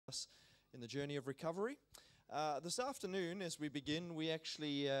in the journey of recovery. This afternoon, as we begin, we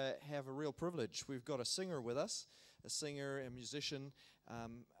actually have a real privilege. We've got a singer with us, a singer, a musician.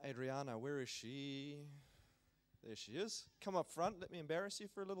 Adriana, where is she? There she is. Come up front. Let me embarrass you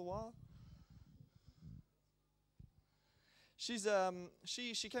for a little while. She's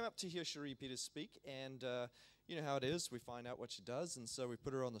she came up to hear Cheri Peters speak, and you know how it is. We find out what she does, and so we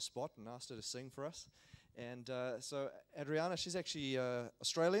put her on the spot and asked her to sing for us. And so Adriana, she's actually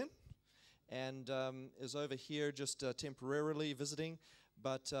Australian, and is over here just temporarily visiting,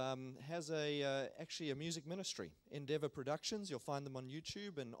 but has actually a music ministry, Endeavour Productions. You'll find them on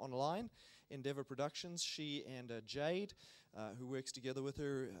YouTube and online, Endeavour Productions. She and Jade, who works together with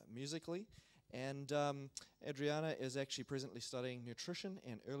her musically. And Adriana is actually presently studying nutrition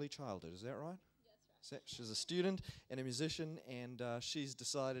and early childhood. Is that right? That's right. She's a student and a musician, and she's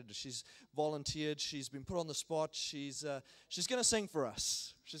decided, she's volunteered, she's been put on the spot. She's going to sing for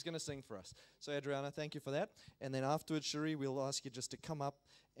us. She's going to sing for us. So Adriana, thank you for that. And then afterwards, Cheri, we'll ask you just to come up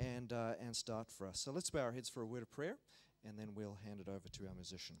and start for us. So let's bow our heads for a word of prayer, and then we'll hand it over to our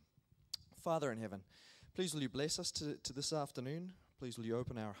musician. Father in heaven, please will you bless us to this afternoon. Please will you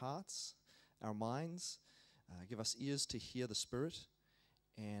open our hearts, our minds, give us ears to hear the Spirit,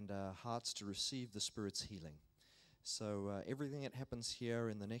 and hearts to receive the Spirit's healing. So everything that happens here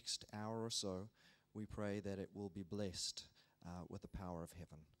in the next hour or so, we pray that it will be blessed with the power of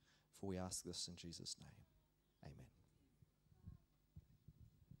heaven. For we ask this in Jesus' name. Amen.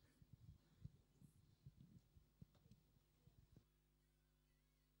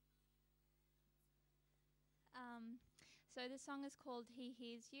 So this song is called He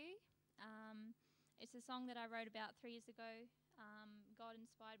Hears You. It's a song that I wrote about 3 years ago. God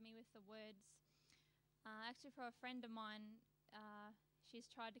inspired me with the words. Actually, for a friend of mine, she's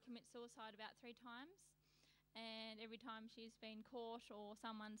tried to commit suicide about 3 times. And every time she's been caught or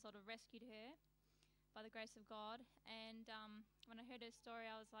someone sort of rescued her by the grace of God. And when I heard her story,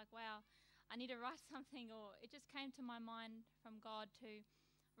 I was like, wow, I need to write something. Or it just came to my mind from God to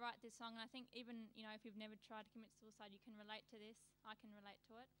write this song. And I think even, you know, if you've never tried to commit suicide, you can relate to this. I can relate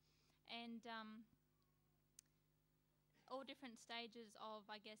to it. And all different stages of,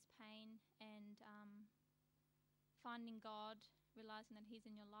 I guess, pain and finding God, realizing that He's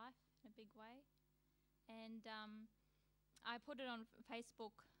in your life in a big way. And I put it on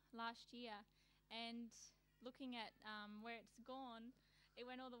Facebook last year, and looking at where it's gone, it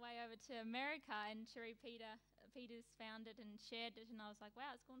went all the way over to America, and Cheri Peters found it and shared it, and I was like,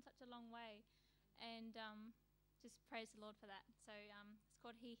 wow, it's gone such a long way. And just praise the Lord for that. So it's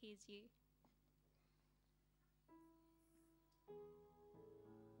called He Hears You.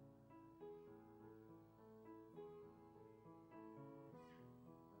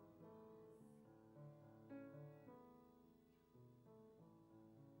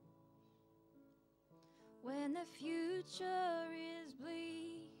 When the future is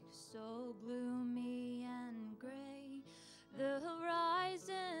bleak, so gloomy and grey, the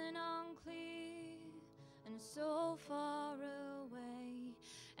horizon unclear and so far away,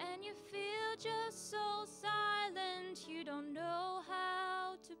 and you feel just so silent, you don't know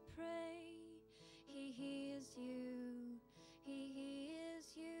how to pray. He hears you, He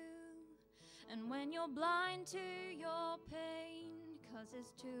hears you. And when you're blind to your pain, 'cause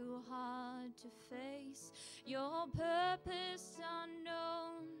it's too hard to face, your purpose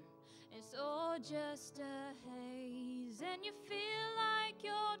unknown, it's all just a haze, and you feel like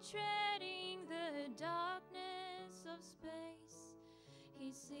you're treading the darkness of space.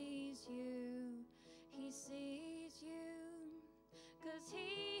 He sees you, He sees you, 'cause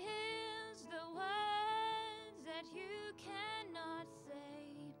He hears the words that you cannot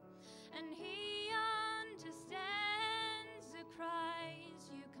say, and He understands the cries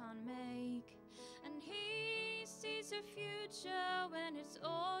you can't make, and He sees the future when it's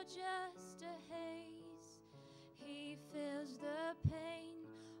all just a haze. He feels the pain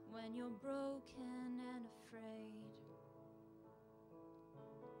when you're broken and afraid.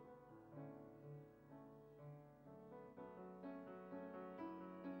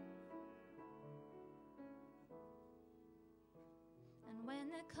 And when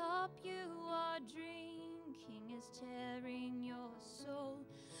the cup you are drinking is tearing your soul,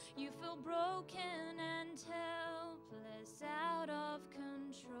 you feel broken and helpless, out of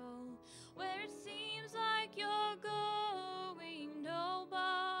control. Where it seems like you're going,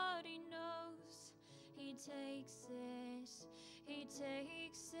 nobody knows. He takes it, He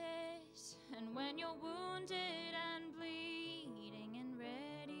takes it. And when you're wounded and bleeding and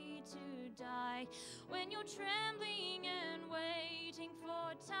ready to die, when you're trembling and waiting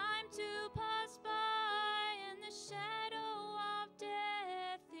for time to pass by, and the shadow of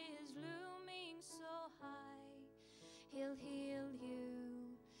death is looming,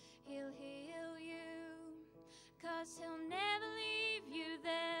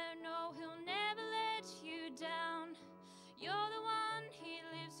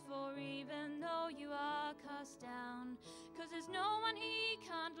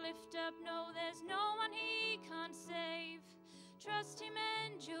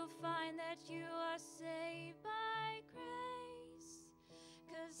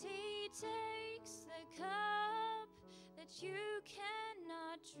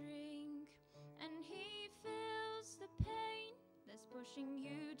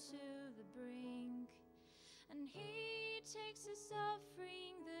 takes the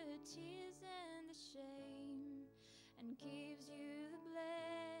suffering, the tears and the shame, and gives you the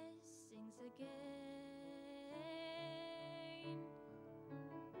blessings again.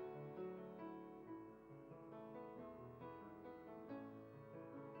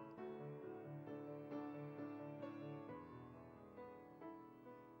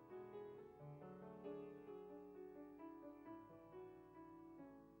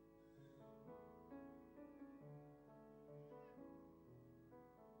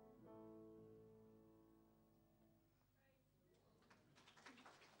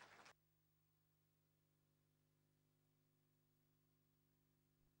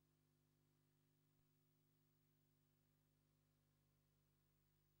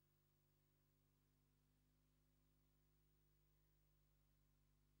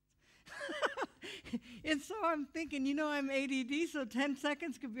 And so I'm thinking, I'm ADD, so 10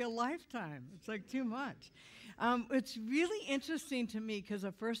 seconds could be a lifetime. It's like too much. It's really interesting to me because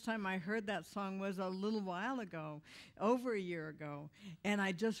the first time I heard that song was a little while ago, over a year ago, and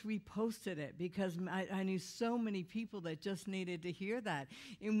I just reposted it because I knew so many people that just needed to hear that.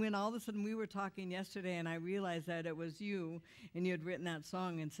 And when all of a sudden we were talking yesterday and I realized that it was you and you had written that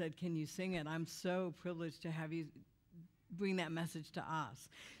song and said, can you sing it? I'm so privileged to have you bring that message to us.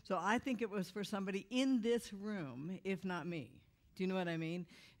 So I think it was for somebody in this room, if not me. Do you know what I mean?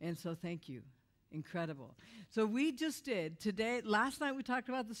 And so thank you. Incredible. So we just did today, last night we talked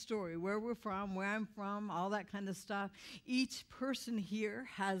about the story, where we're from, where I'm from, all that kind of stuff. Each person here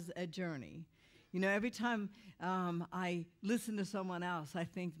has a journey. Every time I listen to someone else, I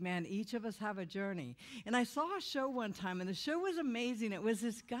think, man, each of us have a journey. And I saw a show one time, and the show was amazing. It was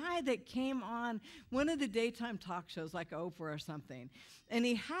this guy that came on one of the daytime talk shows, like Oprah or something, and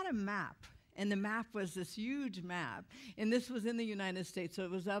he had a map. And the map was this huge map. And this was in the United States, so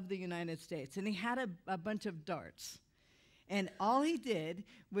it was of the United States. And he had a bunch of darts. And all he did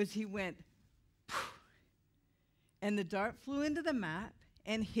was he went, and the dart flew into the map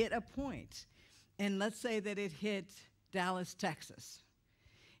and hit a point. And let's say that it hit Dallas, Texas.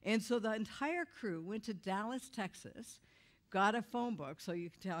 And so the entire crew went to Dallas, Texas, got a phone book, so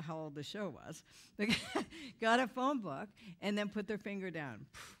you can tell how old the show was. They got a phone book, and then put their finger down.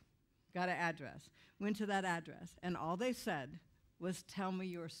 Got an address. Went to that address, and all they said was, tell me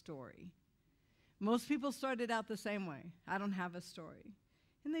your story. Most people started out the same way. I don't have a story.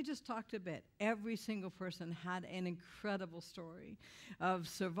 And they just talked a bit. Every single person had an incredible story of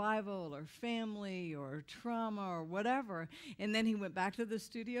survival or family or trauma or whatever. And then he went back to the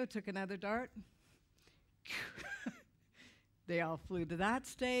studio, took another dart. They all flew to that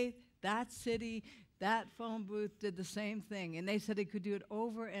state, that city, that phone booth, did the same thing. And they said he could do it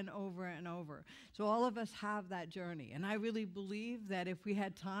over and over and over. So all of us have that journey. And I really believe that if we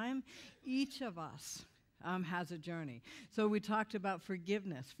had time, each of us has a journey. So we talked about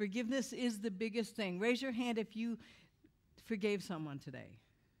forgiveness. Forgiveness is the biggest thing. Raise your hand if you forgave someone today.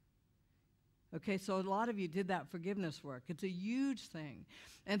 Okay, so a lot of you did that forgiveness work. It's a huge thing.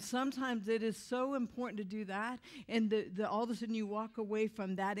 And sometimes it is so important to do that, and all of a sudden you walk away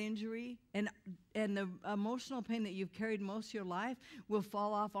from that injury, and the emotional pain that you've carried most of your life will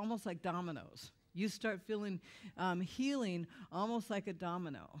fall off almost like dominoes. You start feeling healing almost like a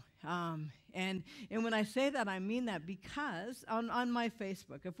domino. And when I say that, I mean that because on my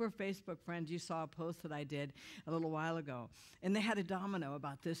Facebook, if we're Facebook friends, you saw a post that I did a little while ago, and they had a domino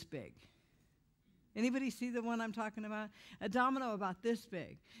about this big. Anybody see the one I'm talking about? A domino about this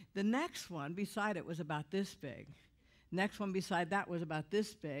big. The next one beside it was about this big. Next one beside that was about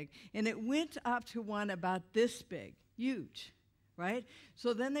this big. And it went up to one about this big, huge, right?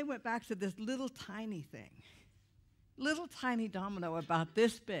 So then they went back to this little tiny thing, little tiny domino about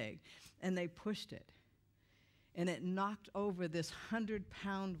this big, and they pushed it. And it knocked over this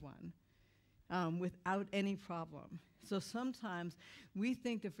 100-pound one without any problem. So sometimes we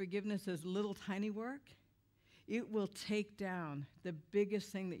think that forgiveness is little tiny work. It will take down the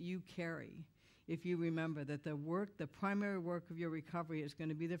biggest thing that you carry if you remember that the primary work of your recovery is going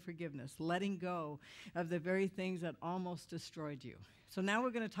to be the forgiveness, letting go of the very things that almost destroyed you. So now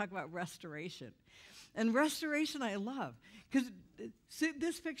we're going to talk about restoration. And restoration I love, because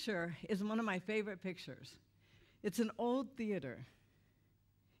this picture is one of my favorite pictures. It's an old theater.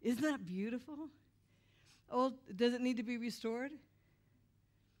 Isn't that beautiful? Old, does it need to be restored?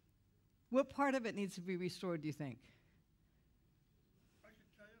 What part of it needs to be restored, do you think? I can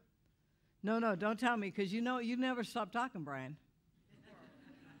tell you. No, don't tell me, because you never stop talking, Brian.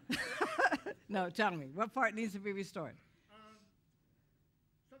 No, tell me. What part needs to be restored?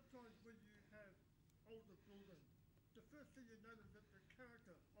 Sometimes when you have older buildings, the first thing you notice is the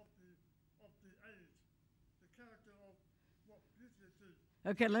character of the age, the character of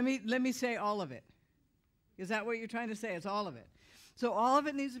Okay, let me say all of it. Is that what you're trying to say? It's all of it. So all of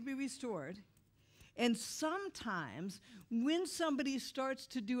it needs to be restored. And sometimes when somebody starts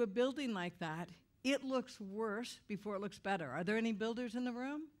to do a building like that, it looks worse before it looks better. Are there any builders in the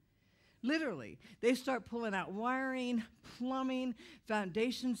room? Literally, they start pulling out wiring, plumbing,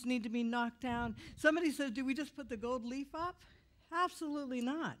 foundations need to be knocked down. Somebody says, do we just put the gold leaf up? Absolutely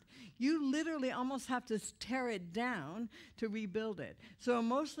not. You literally almost have to tear it down to rebuild it. So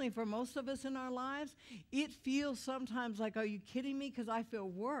emotionally, for most of us in our lives, it feels sometimes like, are you kidding me? Because I feel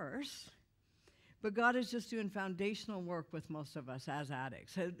worse. But God is just doing foundational work with most of us as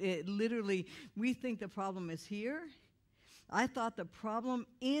addicts. It literally, we think the problem is here. I thought the problem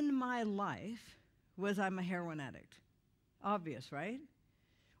in my life was I'm a heroin addict. Obvious, right?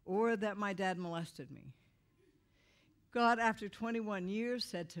 Or that my dad molested me. God, after 21 years,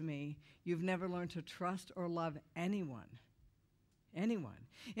 said to me, you've never learned to trust or love anyone. Anyone.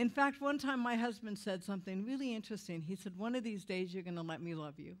 In fact, one time my husband said something really interesting. He said, one of these days you're going to let me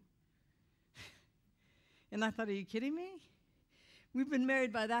love you. And I thought, are you kidding me? We've been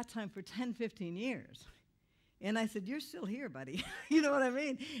married by that time for 10, 15 years. And I said, you're still here, buddy. You know what I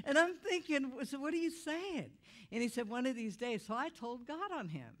mean? And I'm thinking, so what are you saying? And he said, one of these days. So I told God on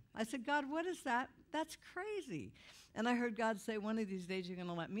him. I said, God, what is that? That's crazy. And I heard God say, one of these days you're going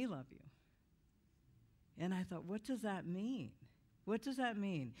to let me love you. And I thought, what does that mean? What does that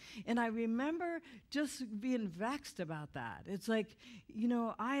mean? And I remember just being vexed about that. It's like, you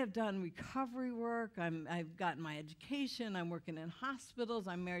know, I have done recovery work. I've gotten my education. I'm working in hospitals.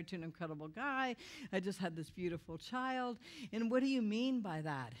 I'm married to an incredible guy. I just had this beautiful child. And what do you mean by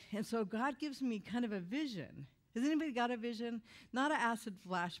that? And so God gives me kind of a vision. Has anybody got a vision? Not an acid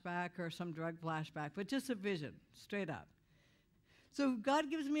flashback or some drug flashback, but just a vision, straight up. So God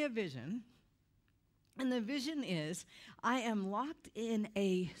gives me a vision. And the vision is, I am locked in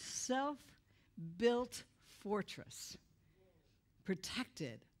a self-built fortress,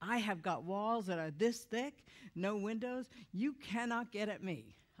 protected. I have got walls that are this thick, no windows. You cannot get at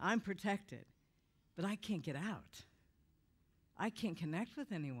me. I'm protected. But I can't get out. I can't connect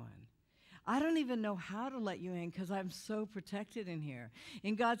with anyone. I don't even know how to let you in because I'm so protected in here.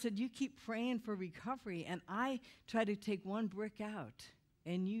 And God said, you keep praying for recovery, and I try to take one brick out,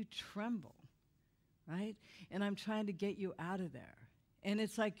 and you tremble. Right? And I'm trying to get you out of there. And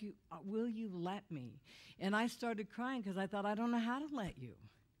it's like, will you let me? And I started crying because I thought, I don't know how to let you.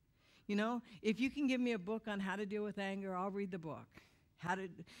 You know, if you can give me a book on how to deal with anger, I'll read the book. How to,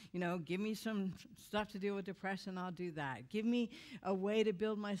 you know, give me some stuff to deal with depression, I'll do that. Give me a way to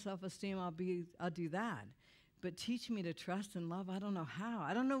build my self-esteem, I'll do that. But teach me to trust and love, I don't know how.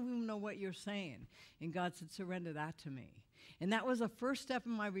 I don't even know what you're saying. And God said, surrender that to me. And that was the first step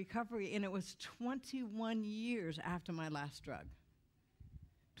in my recovery, and it was 21 years after my last drug.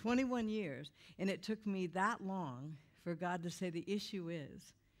 21 years, and it took me that long for God to say the issue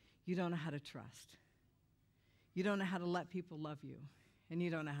is you don't know how to trust. You don't know how to let people love you, and you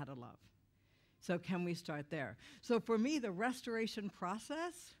don't know how to love. So can we start there? So for me, the restoration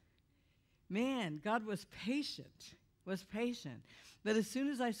process, man, God was patient. But as soon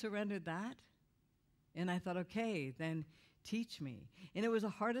as I surrendered that, and I thought, okay, then teach me. And it was the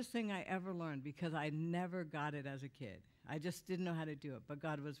hardest thing I ever learned because I never got it as a kid. I just didn't know how to do it, but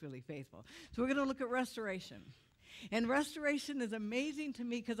God was really faithful. So we're going to look at restoration. And restoration is amazing to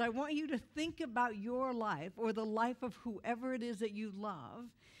me because I want you to think about your life or the life of whoever it is that you love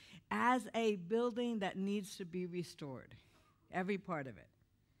as a building that needs to be restored, every part of it.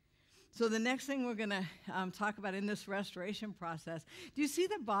 So the next thing we're going to talk about in this restoration process, do you see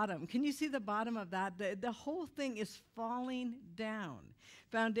the bottom? Can you see the bottom of that? The whole thing is falling down.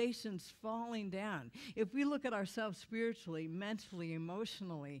 Foundations falling down. If we look at ourselves spiritually, mentally,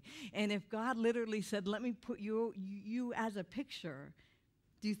 emotionally, and if God literally said, let me put you as a picture,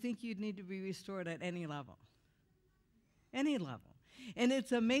 do you think you'd need to be restored at any level? Any level. And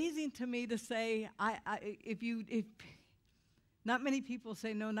it's amazing to me to say, if not many people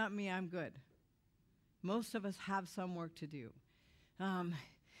say, no, not me, I'm good. Most of us have some work to do.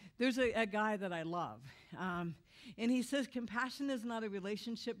 There's a guy that I love, and he says, compassion is not a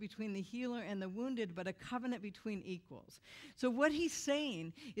relationship between the healer and the wounded, but a covenant between equals. So what he's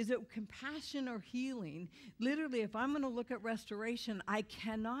saying is that compassion or healing, literally, if I'm going to look at restoration, I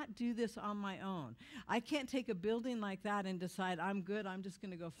cannot do this on my own. I can't take a building like that and decide, I'm good, I'm just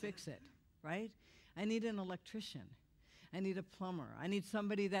going to go fix it, right? I need an electrician. I need a plumber. I need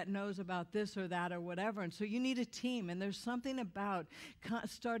somebody that knows about this or that or whatever. And so you need a team. And there's something about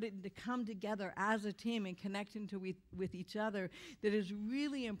starting to come together as a team and connecting with each other that is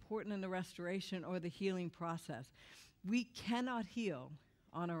really important in the restoration or the healing process. We cannot heal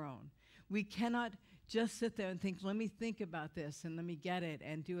on our own. We cannot just sit there and think, let me think about this and let me get it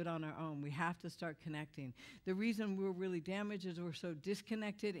and do it on our own. We have to start connecting. The reason we're really damaged is we're so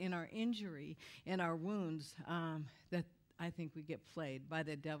disconnected in our injury and our wounds that I think we get played by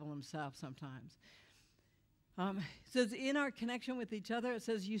the devil himself sometimes. It says, in our connection with each other, it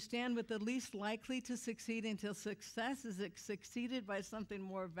says, you stand with the least likely to succeed until success is succeeded by something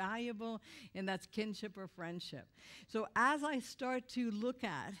more valuable, and that's kinship or friendship. So as I start to look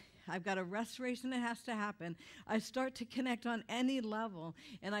at, I've got a restoration that has to happen, I start to connect on any level,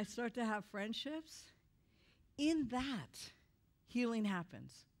 and I start to have friendships, in that, healing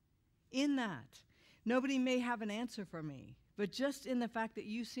happens. In that. Nobody may have an answer for me, but just in the fact that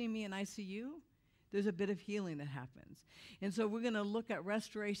you see me and I see you, there's a bit of healing that happens. And so we're going to look at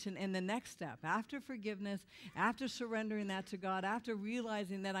restoration and the next step. After forgiveness, after surrendering that to God, after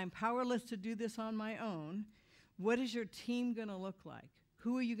realizing that I'm powerless to do this on my own, what is your team going to look like?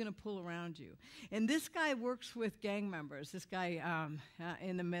 Who are you going to pull around you? And this guy works with gang members, this guy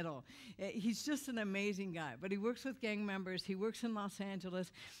in the middle. He's just an amazing guy, but he works with gang members. He works in Los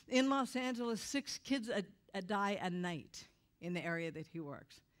Angeles. In Los Angeles, 6 kids die a night in the area that he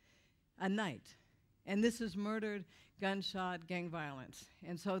works. A night. And this is murdered, gunshot, gang violence.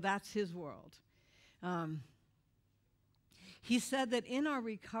 And so that's his world. He said that in our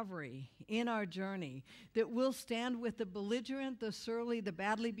recovery, in our journey, that we'll stand with the belligerent, the surly, the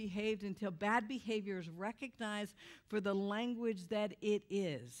badly behaved until bad behavior is recognized for the language that it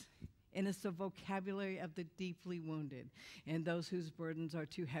is. And it's the vocabulary of the deeply wounded and those whose burdens are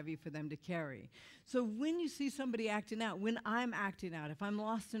too heavy for them to carry. So when you see somebody acting out, when I'm acting out, if I'm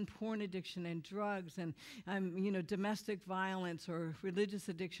lost in porn addiction and drugs and I'm, domestic violence or religious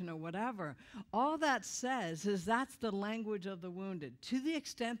addiction or whatever, all that says is that's the language of the wounded. To the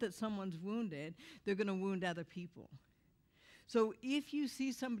extent that someone's wounded, they're going to wound other people. So if you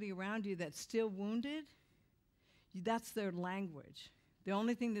see somebody around you that's still wounded, that's their language. The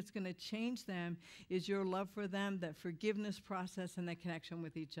only thing that's going to change them is your love for them, that forgiveness process, and that connection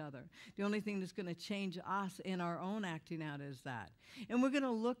with each other. The only thing that's going to change us in our own acting out is that. And we're going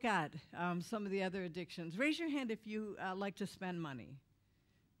to look at some of the other addictions. Raise your hand if you like to spend money.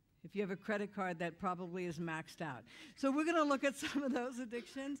 If you have a credit card that probably is maxed out. So we're going to look at some of those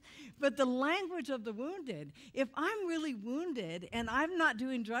addictions. But the language of the wounded, if I'm really wounded and I'm not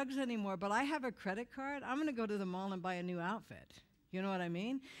doing drugs anymore, but I have a credit card, I'm going to go to the mall and buy a new outfit. You know what I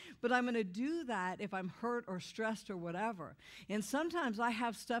mean? But I'm going to do that if I'm hurt or stressed or whatever. And sometimes I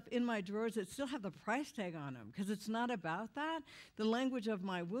have stuff in my drawers that still have the price tag on them because it's not about that. The language of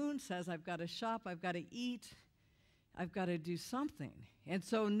my wound says I've got to shop, I've got to eat, I've got to do something. And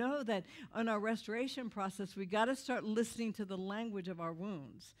so know that on our restoration process, we got to start listening to the language of our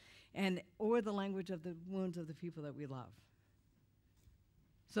wounds or the language of the wounds of the people that we love.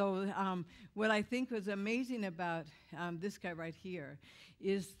 So what I think was amazing about this guy right here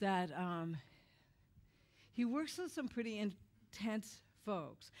is that he works with some pretty intense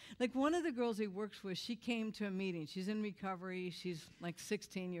folks. Like one of the girls he works with, she came to a meeting. She's in recovery. She's like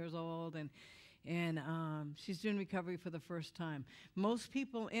 16 years old, and she's doing recovery for the first time. Most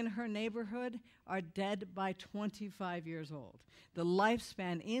people in her neighborhood are dead by 25 years old. The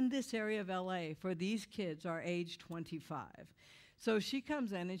lifespan in this area of LA for these kids are age 25. So she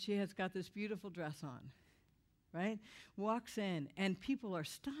comes in, and she has got this beautiful dress on, right? Walks in, and people are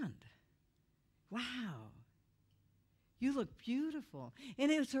stunned. Wow, you look beautiful.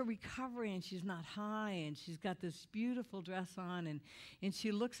 And it was her recovery, and she's not high, and she's got this beautiful dress on, and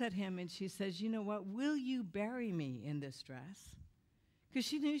she looks at him, and she says, you know what, will you bury me in this dress? Because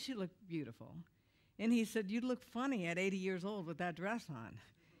she knew she looked beautiful. And he said, you look funny at 80 years old with that dress on.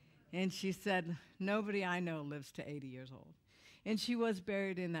 And she said, nobody I know lives to 80 years old. And she was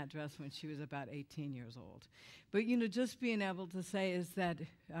buried in that dress when she was about 18 years old. But, just being able to say is that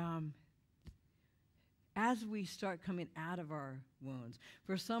as we start coming out of our wounds,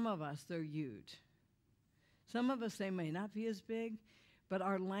 for some of us, they're huge. Some of us, they may not be as big, but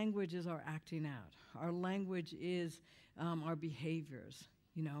our language is our acting out. Our language is our behaviors.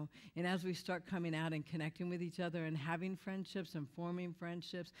 And as we start coming out and connecting with each other and having friendships and forming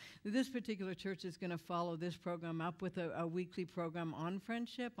friendships, this particular church is going to follow this program up with a weekly program on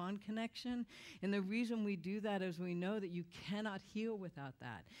friendship, on connection. And the reason we do that is we know that you cannot heal without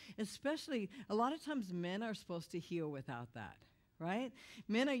that. Especially, a lot of times men are supposed to heal without that. Right?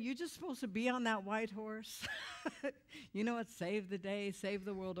 Men, are you just supposed to be on that white horse? What, save the day, save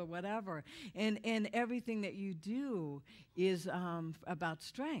the world, or whatever. And everything that you do is about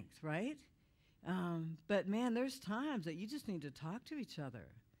strength, right? But man, there's times that you just need to talk to each other.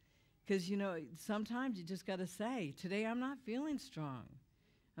 Because, sometimes you just got to say, today I'm not feeling strong.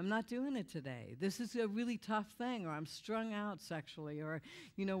 I'm not doing it today. This is a really tough thing, or I'm strung out sexually, or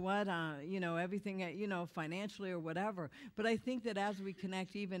you know what, everything, financially or whatever. But I think that as we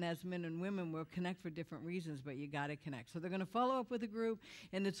connect, even as men and women, we'll connect for different reasons, but you got to connect. So they're going to follow up with a group,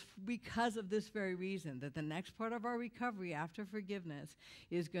 and it's because of this very reason that the next part of our recovery after forgiveness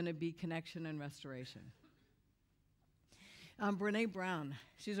is going to be connection and restoration. Brene Brown,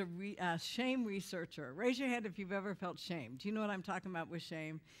 she's a shame researcher. Raise your hand if you've ever felt shame. Do you know what I'm talking about with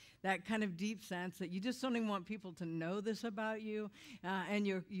shame? That kind of deep sense that you just don't even want people to know this about you, and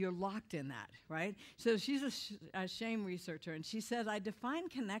you're locked in that, right? So she's a shame researcher, and she says, I define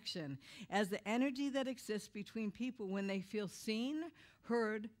connection as the energy that exists between people when they feel seen,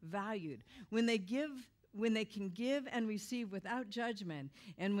 heard, valued, when they can give and receive without judgment,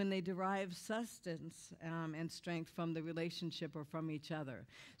 and when they derive sustenance and strength from the relationship or from each other.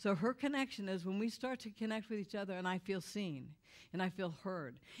 So her connection is when we start to connect with each other and I feel seen and I feel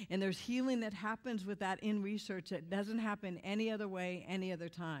heard. And there's healing that happens with that in research that doesn't happen any other way, any other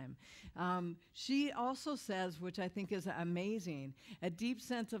time. She also says, which I think is amazing, a deep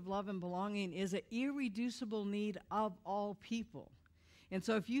sense of love and belonging is an irreducible need of all people. And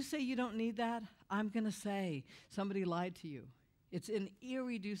so if you say you don't need that, I'm going to say somebody lied to you. It's an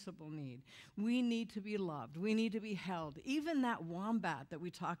irreducible need. We need to be loved. We need to be held. Even that wombat that we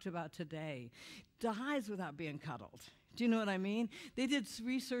talked about today dies without being cuddled. Do you know what I mean? They did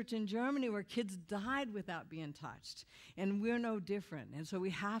research in Germany where kids died without being touched. And we're no different. And so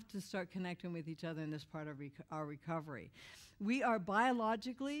we have to start connecting with each other in this part of our recovery. We are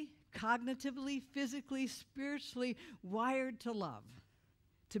biologically, cognitively, physically, spiritually wired to love,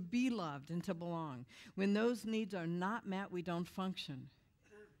 to be loved and to belong. When those needs are not met, we don't function.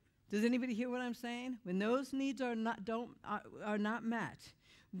 Does anybody hear what I'm saying? When those needs are not met,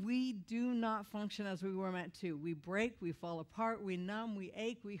 we do not function as we were meant to. We break, we fall apart, we numb, we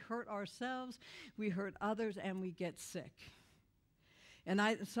ache, we hurt ourselves, we hurt others, and we get sick. And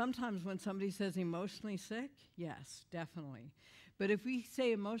sometimes when somebody says emotionally sick, yes, definitely. But if we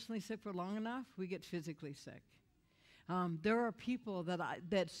say emotionally sick for long enough, we get physically sick. There are people that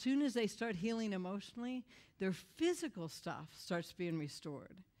as soon as they start healing emotionally, their physical stuff starts being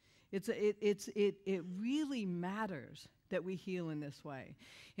restored. It really matters that we heal in this way.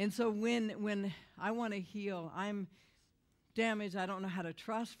 And so when I want to heal, I'm damaged, I don't know how to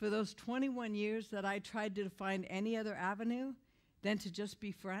trust. For those 21 years that I tried to find any other avenue than to just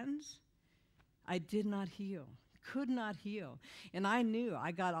be friends, I did not heal. Could not heal. And I knew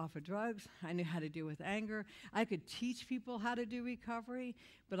I got off of drugs. I knew how to deal with anger. I could teach people how to do recovery,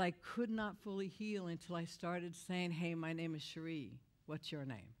 but I could not fully heal until I started saying, hey, my name is Cheri. What's your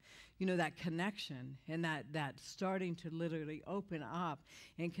name? You know, that connection and that starting to literally open up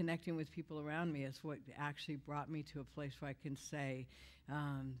and connecting with people around me is what actually brought me to a place where I can say,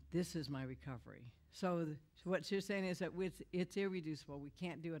 this is my recovery. So what you're saying is that it's irreducible. We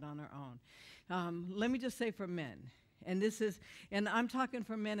can't do it on our own. Let me just say for men, and I'm talking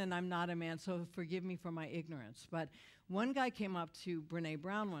for men and I'm not a man, so forgive me for my ignorance. But one guy came up to Brene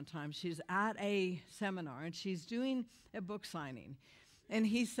Brown one time. She's at a seminar and she's doing a book signing. And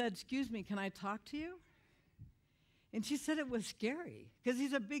he said, excuse me, can I talk to you? And she said it was scary because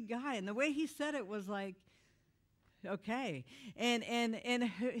he's a big guy. And the way he said it was like, okay. And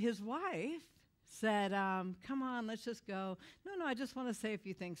his wife said, come on, let's just go. No, I just want to say a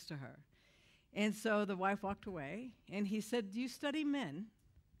few things to her. And so the wife walked away, and he said, do you study men?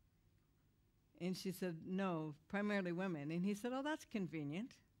 And she said, no, primarily women. And he said, oh, that's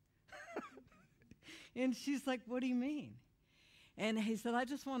convenient. And she's like, what do you mean? And he said, I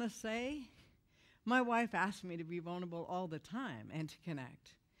just want to say, my wife asked me to be vulnerable all the time and to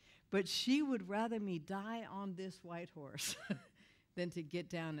connect. But she would rather me die on this white horse than to get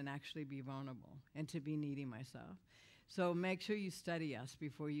down and actually be vulnerable and to be needy myself. So make sure you study us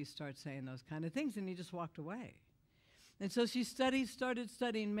before you start saying those kind of things. And he just walked away. And so she started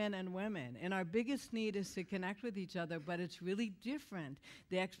studying men and women. And our biggest need is to connect with each other, but it's really different,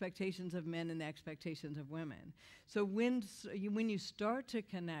 the expectations of men and the expectations of women. So when you start to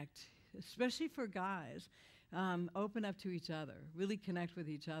connect, especially for guys, open up to each other, really connect with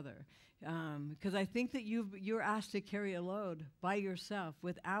each other. Because I think that you're asked to carry a load by yourself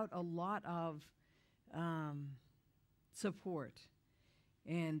without a lot of support.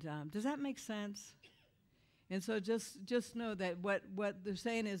 And does that make sense? And so just know that what they're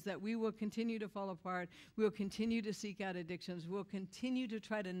saying is that we will continue to fall apart. We will continue to seek out addictions. We'll continue to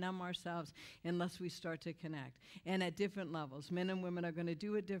try to numb ourselves unless we start to connect. And at different levels. Men and women are going to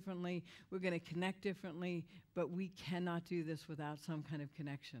do it differently. We're going to connect differently. But we cannot do this without some kind of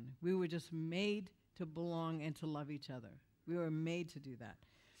connection. We were just made to belong and to love each other. We were made to do that.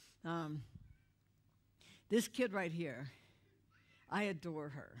 Um, this kid right here, I adore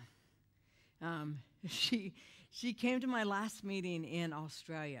her. She came to my last meeting in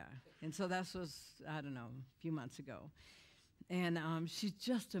Australia, and so that was, I don't know, a few months ago. And she's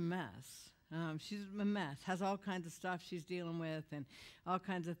just a mess. She's a mess, has all kinds of stuff she's dealing with and all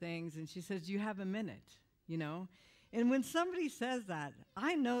kinds of things. And she says, "Do you have a minute?" You know? And when somebody says that,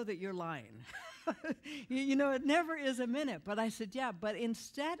 I know that you're lying. You know, it never is a minute. But I said, yeah, but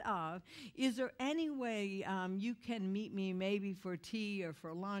instead of, is there any way you can meet me maybe for tea or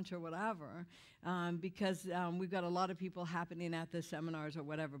for lunch or whatever, because we've got a lot of people happening at the seminars or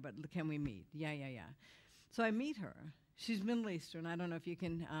whatever, but can we meet? Yeah. So I meet her. She's Middle Eastern. I don't know if you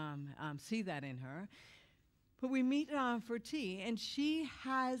can see that in her. But we meet for tea, and she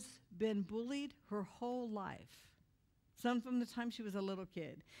has been bullied her whole life. Some from the time she was a little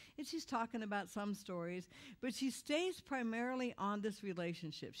kid. And she's talking about some stories, but she stays primarily on this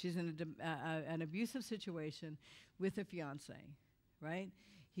relationship. She's in an abusive situation with a fiance, right?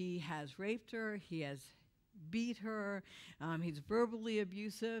 He has raped her, he has beat her, he's verbally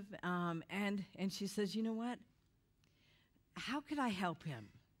abusive, and she says, "You know what? How could I help him?"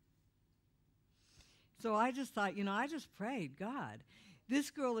 So I just thought, I just prayed, God, this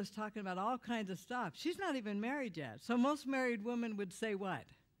girl is talking about all kinds of stuff. She's not even married yet. So most married women would say what?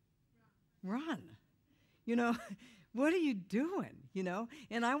 Run. What are you doing?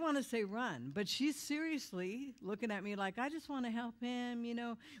 And I want to say run. But she's seriously looking at me like, I just want to help him.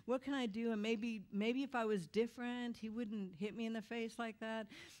 What can I do? And maybe if I was different, he wouldn't hit me in the face like that.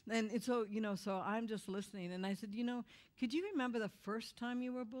 And so, so I'm just listening. And I said, could you remember the first time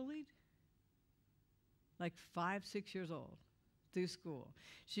you were bullied? Like 5, 6 years old. Through school.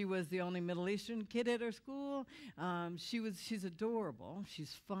 She was the only Middle Eastern kid at her school. She's adorable.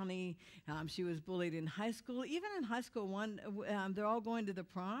 She's funny. She was bullied in high school. Even in high school, they're all going to the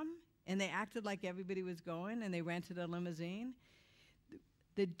prom, and they acted like everybody was going, and they rented a limousine.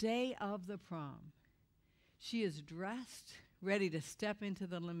 The day of the prom, she is dressed, ready to step into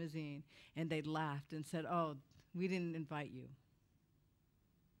the limousine, and they laughed and said, "Oh, we didn't invite you."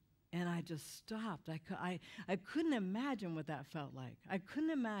 And I just stopped. I couldn't imagine what that felt like. I couldn't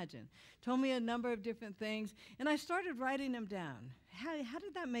imagine. Told me a number of different things, and I started writing them down. How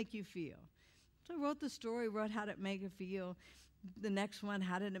did that make you feel? So I wrote the story, wrote how did it make you feel. The next one,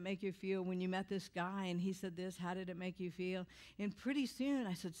 how did it make you feel when you met this guy and he said this? How did it make you feel? And pretty soon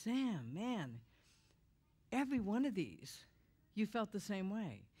I said, Sam, man, every one of these, you felt the same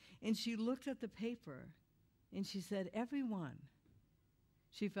way. And she looked at the paper and she said, every one.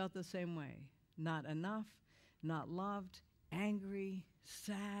 She felt the same way. Not enough, not loved, angry,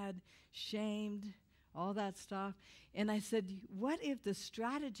 sad, shamed, all that stuff. And I said, what if the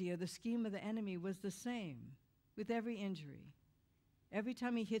strategy or the scheme of the enemy was the same with every injury? Every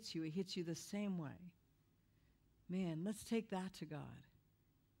time he hits you the same way. Man, let's take that to God.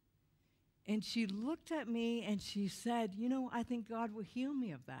 And she looked at me and she said, I think God will heal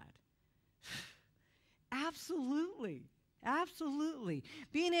me of that. Absolutely. Absolutely.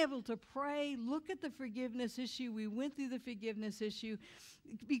 Being able to pray, look at the forgiveness issue. We went through the forgiveness issue.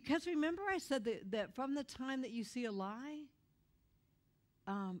 Because remember I said that from the time that you see a lie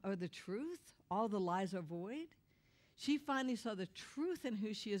or the truth, all the lies are void. She finally saw the truth in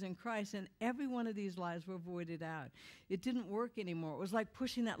who she is in Christ, and every one of these lies were voided out. It didn't work anymore. It was like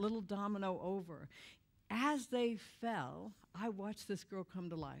pushing that little domino over. As they fell, I watched this girl come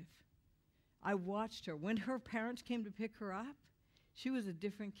to life. I watched her. When her parents came to pick her up, she was a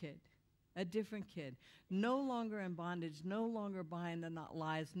different kid. No longer in bondage, no longer buying the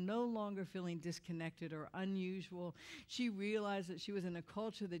lies, no longer feeling disconnected or unusual. She realized that she was in a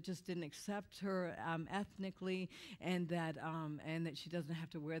culture that just didn't accept her ethnically, and that she doesn't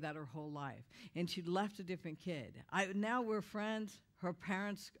have to wear that her whole life. And she left a different kid. Now we're friends. Her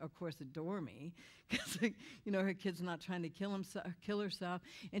parents, of course, adore me because, her kid's not trying to kill herself.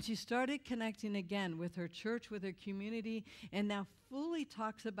 And she started connecting again with her church, with her community, and now fully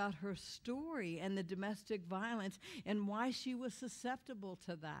talks about her story and the domestic violence and why she was susceptible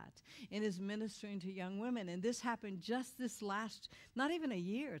to that, and is ministering to young women. And this happened just this last, not even a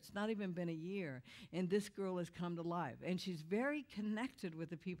year. It's not even been a year. And this girl has come to life. And she's very connected with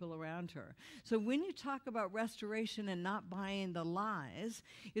the people around her. So when you talk about restoration and not buying the lies,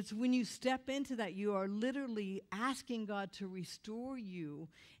 it's when you step into that, you are literally asking God to restore you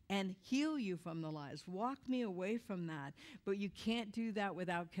and heal you from the lies. Walk me away from that. But you can't do that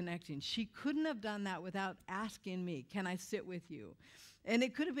without connecting. She couldn't have done that without asking me, can I sit with you? And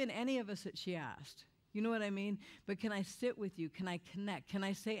it could have been any of us that she asked. You know what I mean? But can I sit with you? Can I connect? Can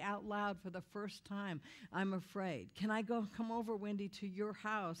I say out loud for the first time, I'm afraid? Can I come over, Wendy, to your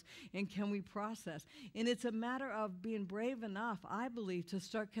house, and can we process? And it's a matter of being brave enough, I believe, to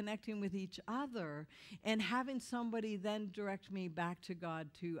start connecting with each other and having somebody then direct me back to God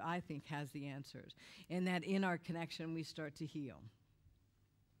who I think has the answers. And that in our connection, we start to heal.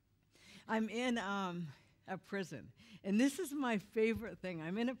 I'm in a prison. And this is my favorite thing.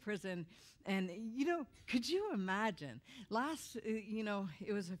 I'm in a prison, and, could you imagine?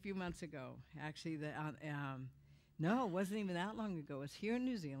 It was a few months ago, actually. No, it wasn't even that long ago. It was here in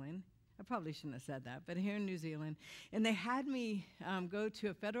New Zealand. I probably shouldn't have said that, but here in New Zealand. And they had me go to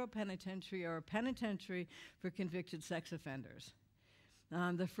a federal penitentiary or a penitentiary for convicted sex offenders.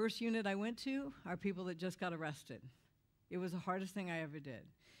 The first unit I went to are people that just got arrested. It was the hardest thing I ever did.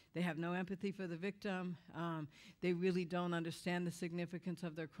 They have no empathy for the victim. They really don't understand the significance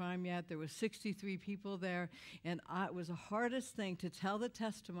of their crime yet. There were 63 people there, and it was the hardest thing to tell the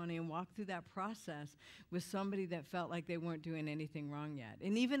testimony and walk through that process with somebody that felt like they weren't doing anything wrong yet.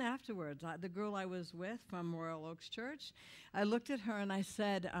 And even afterwards, the girl I was with from Royal Oaks Church, I looked at her and I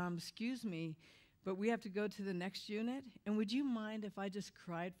said, excuse me, but we have to go to the next unit, and would you mind if I just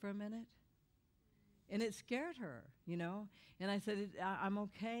cried for a minute? And it scared her, And I said, I'm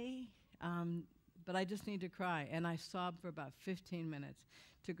okay, but I just need to cry. And I sobbed for about 15 minutes,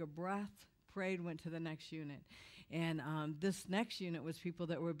 took a breath, prayed, went to the next unit. And this next unit was people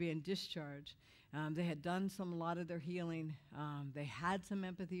that were being discharged. They had done a lot of their healing. They had some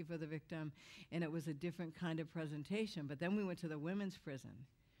empathy for the victim, and it was a different kind of presentation. But then we went to the women's prison.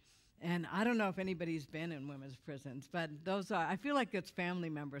 And I don't know if anybody's been in women's prisons, but I feel like it's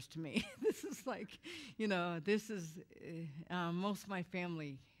family members to me. This is like, most of my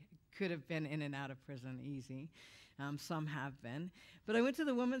family could have been in and out of prison easy. Some have been. But I went to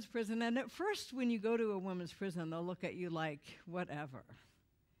the women's prison, and at first when you go to a women's prison, they'll look at you like, whatever.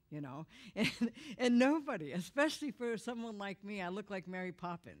 And nobody, especially for someone like me, I look like Mary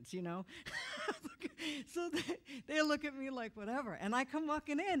Poppins, So they look at me like whatever. And I come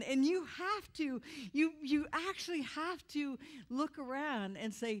walking in, and you actually have to look around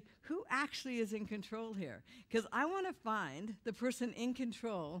and say, who actually is in control here? Because I want to find the person in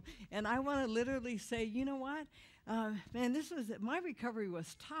control, and I want to literally say, you know what? Man, my recovery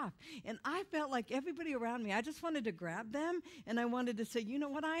was tough. And I felt like everybody around me, I just wanted to grab them, and I wanted to say, you know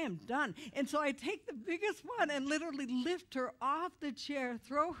what, I am done. And so I take the biggest one and literally lift her off the chair,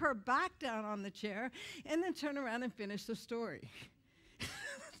 throw her back down on the chair, and then turn around and finish the story.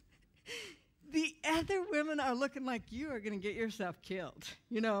 The other women are looking like you are going to get yourself killed,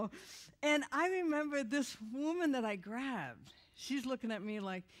 And I remember this woman that I grabbed. She's looking at me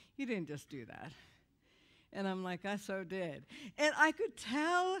like, you didn't just do that. And I'm like, I so did. And I could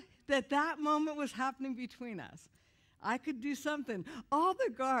tell that moment was happening between us. I could do something. All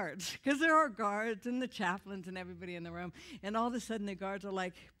the guards, because there are guards and the chaplains and everybody in the room, and all of a sudden the guards are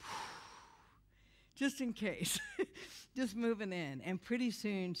like, just in case, just moving in. And pretty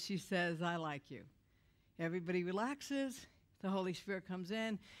soon she says, I like you. Everybody relaxes. The Holy Spirit comes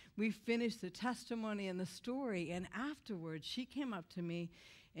in. We finish the testimony and the story, and afterwards she came up to me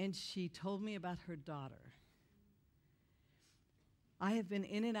and she told me about her daughter. I have been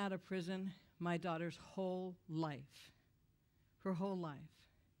in and out of prison my daughter's whole life, her whole life.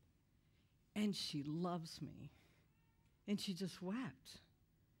 And she loves me. And she just wept.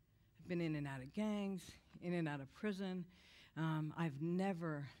 I've been in and out of gangs, in and out of prison. I've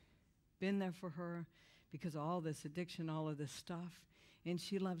never been there for her because of all this addiction, all of this stuff. And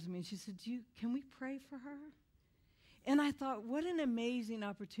she loves me. And she said, can we pray for her? And I thought, what an amazing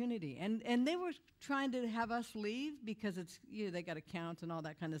opportunity. And they were trying to have us leave because they got to count and all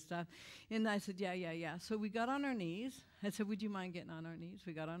that kind of stuff. And I said, yeah. So we got on our knees. I said, would you mind getting on our knees?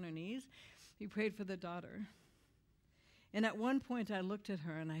 We got on our knees. We prayed for the daughter. And at one point I looked at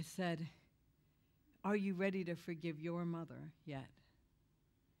her and I said, are you ready to forgive your mother yet?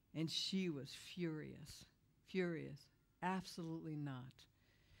 And she was furious, absolutely not.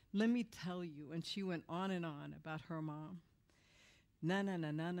 Let me tell you, and she went on and on about her mom.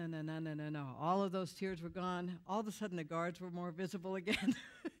 No. All of those tears were gone. All of a sudden, the guards were more visible again,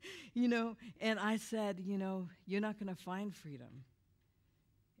 And I said, you're not going to find freedom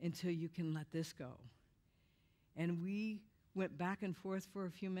until you can let this go. And we went back and forth for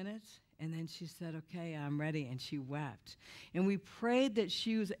a few minutes, and then she said, okay, I'm ready, and she wept. And we prayed that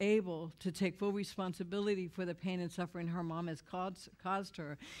she was able to take full responsibility for the pain and suffering her mom has caused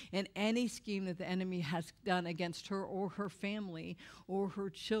her, and any scheme that the enemy has done against her or her family or her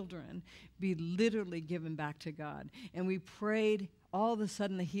children be literally given back to God. And we prayed all of a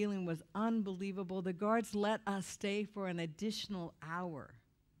sudden the healing was unbelievable. The guards let us stay for an additional hour.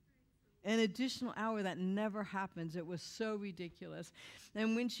 An additional hour that never happens. It was so ridiculous.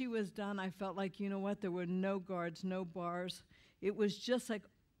 And when she was done, I felt like, you know what, there were no guards, no bars. It was just like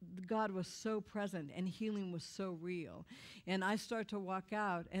God was so present and healing was so real. And I start to walk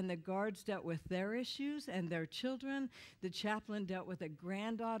out, and the guards dealt with their issues and their children. The chaplain dealt with a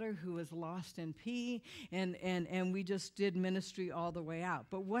granddaughter who was lost in pee, and we just did ministry all the way out.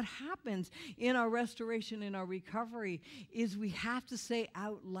 But what happens in our restoration, in our recovery, is we have to say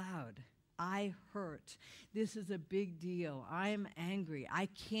out loud, I hurt. This is a big deal. I'm angry. I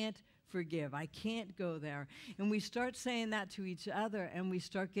can't forgive. I can't go there. And we start saying that to each other, and we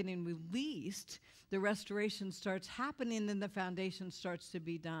start getting released. The restoration starts happening, and the foundation starts to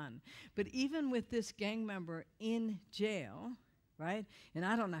be done. But even with this gang member in jail, right? And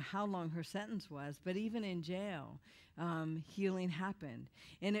I don't know how long her sentence was, but even in jail, healing happened.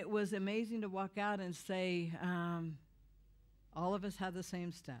 And it was amazing to walk out and say, all of us have the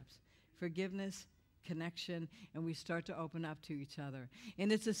same steps. Forgiveness, connection, and we start to open up to each other.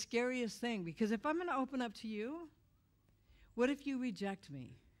 And it's the scariest thing, because if I'm going to open up to you, what if you reject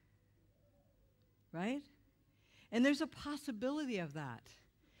me? Right? And there's a possibility of that.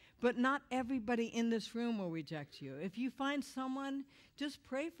 But not everybody in this room will reject you. If you find someone, just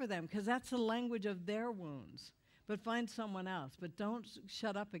pray for them, because that's the language of their wounds. But find someone else. But don't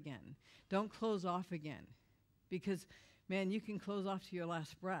shut up again. Don't close off again. Because, man, you can close off to your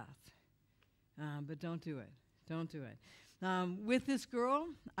last breath. But don't do it. Don't do it. With this girl,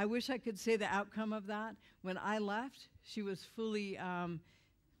 I wish I could say the outcome of that. When I left, she was fully, I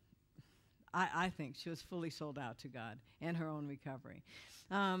think she was fully sold out to God and her own recovery.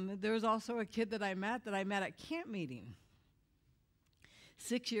 There was also a kid that I met at camp meeting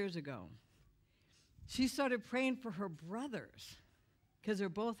 6 years ago. She started praying for her brothers because they're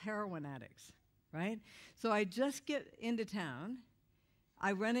both heroin addicts, right? So I just get into town.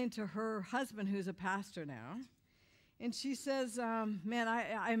 I run into her husband, who's a pastor now, and she says, man,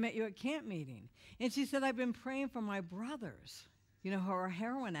 I met you at camp meeting. And she said, I've been praying for my brothers, who are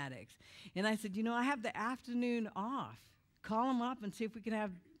heroin addicts. And I said, I have the afternoon off. Call them up and see if we can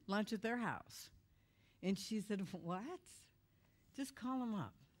have lunch at their house. And she said, what? Just call them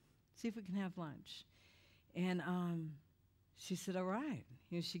up. See if we can have lunch. And she said, all right.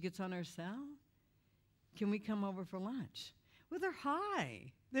 She gets on her cell. Can we come over for lunch? Well, they're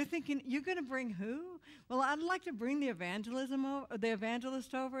high. They're thinking, you're going to bring who? Well, I'd like to bring the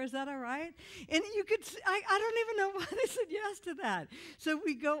evangelist over. Is that all right? And you could, I don't even know why they said yes to that. So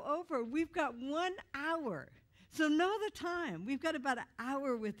we go over. We've got 1 hour. So know the time. We've got about an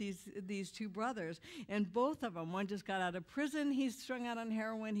hour with these two brothers, and both of them, one just got out of prison. He's strung out on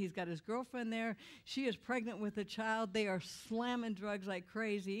heroin. He's got his girlfriend there. She is pregnant with a child. They are slamming drugs like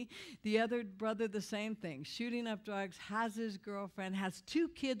crazy. The other brother, the same thing, shooting up drugs, has his girlfriend, has 2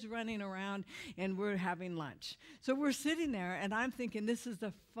 kids running around, and we're having lunch. So we're sitting there, and I'm thinking, this is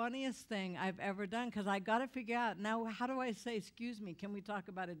the funniest thing I've ever done, because I got to figure out, now how do I say, excuse me, can we talk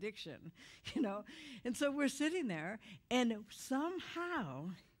about addiction? And so we're sitting there, and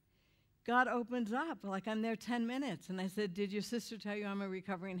somehow God opens up. Like, I'm there 10 minutes, and I said, did your sister tell you I'm a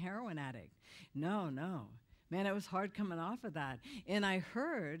recovering heroin addict? No. Man, it was hard coming off of that. And I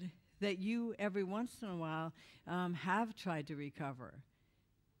heard that you, every once in a while, have tried to recover.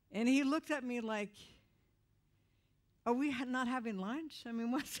 And he looked at me like, are we not having lunch? I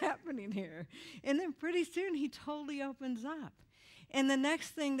mean, what's happening here? And then pretty soon, he totally opens up. And the next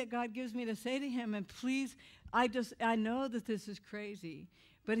thing that God gives me to say to him, and please, I know that this is crazy,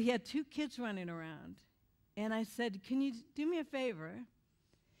 but he had 2 kids running around. And I said, can you do me a favor?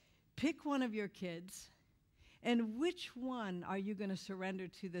 Pick one of your kids, and which one are you going to surrender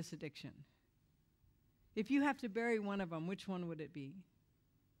to this addiction? If you have to bury one of them, which one would it be?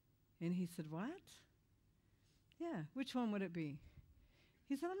 And he said, what? Yeah, which one would it be?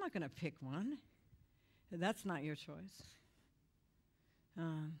 He said, I'm not going to pick one. That's not your choice.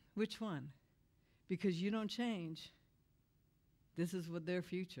 Which one? Because you don't change. This is what their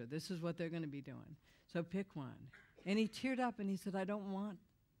future. This is what they're going to be doing. So pick one. And he teared up and he said, I don't want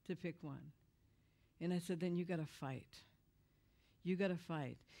to pick one. And I said, then you got to fight. You got to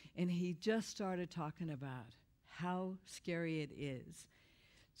fight. And he just started talking about how scary it is.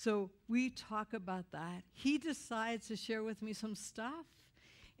 So we talk about that. He decides to share with me some stuff.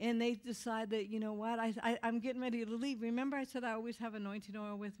 And they decide that, you know what, I'm getting ready to leave. Remember I said I always have anointing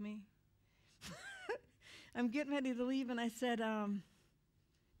oil with me? I'm getting ready to leave, and I said,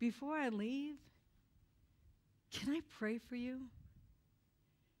 before I leave, can I pray for you?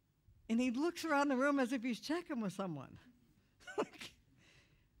 And he looks around the room as if he's checking with someone. Like,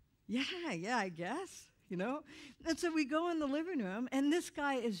 yeah, I guess, you know. And so we go in the living room, and this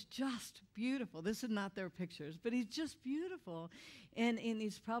guy is just beautiful. This is not their pictures, but he's just beautiful. And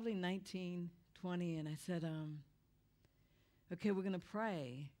he's probably 19, 20, and I said, okay, we're going to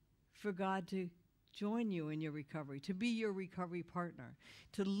pray for God to join you in your recovery, to be your recovery partner,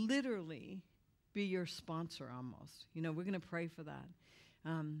 to literally be your sponsor almost. You know, we're going to pray for that.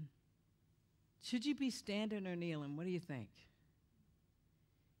 Should you be standing or kneeling? What do you think?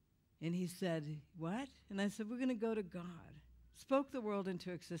 And he said, what? And I said, we're going to go to God. Spoke the world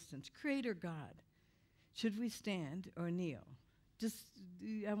into existence. Creator God. Should we stand or kneel? Just,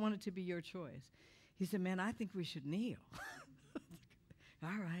 I want it to be your choice. He said, man, I think we should kneel. All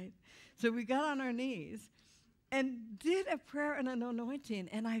right. So we got on our knees and did a prayer and an anointing,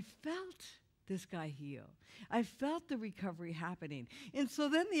 and I felt this guy heal. I felt the recovery happening. And so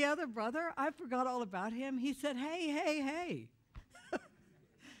then the other brother, I forgot all about him. He said, hey.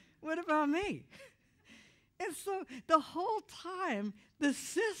 What about me? And so the whole time, the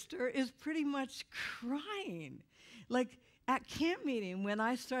sister is pretty much crying. Like, at camp meeting, when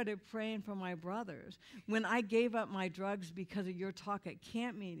I started praying for my brothers, when I gave up my drugs because of your talk at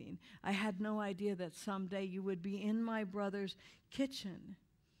camp meeting, I had no idea that someday you would be in my brother's kitchen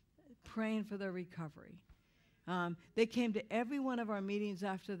praying for their recovery. They came to every one of our meetings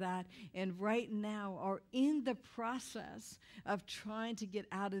after that, and right now are in the process of trying to get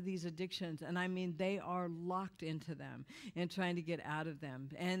out of these addictions. And I mean, they are locked into them and trying to get out of them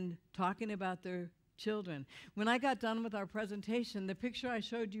and talking about their children. When I got done with our presentation, the picture I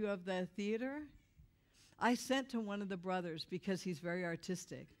showed you of the theater, I sent to one of the brothers because he's very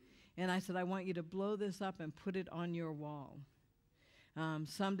artistic. And I said, I want you to blow this up and put it on your wall.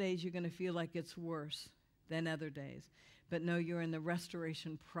 Some days you're going to feel like it's worse than other days. But no, you're in the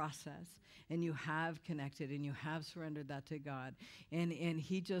restoration process, and you have connected, and you have surrendered that to God. And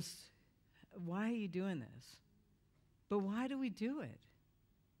he just, why are you doing this? But why do we do it?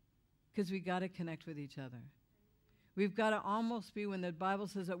 Because we got to connect with each other. We've got to almost be, when the Bible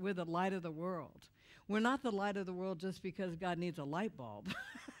says that we're the light of the world. We're not the light of the world just because God needs a light bulb.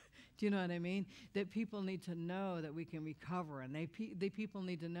 Do you know what I mean? That people need to know that we can recover, and people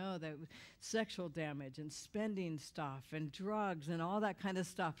need to know that sexual damage and spending stuff and drugs and all that kind of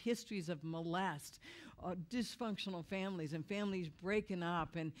stuff, histories of molest, dysfunctional families and families breaking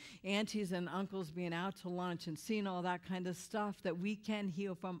up and aunties and uncles being out to lunch and seeing all that kind of stuff, that we can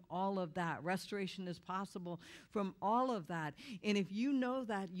heal from all of that. Restoration is possible from all of that. And if you know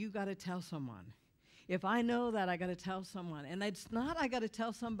that, you got to tell someone. If I know that, I got to tell someone. And it's not I got to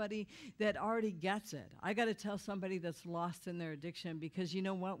tell somebody that already gets it. I got to tell somebody that's lost in their addiction, because you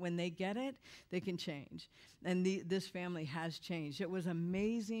know what? When they get it, they can change. And this family has changed. It was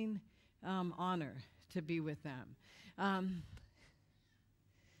amazing honor to be with them.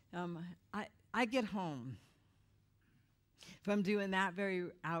 I get home from doing that very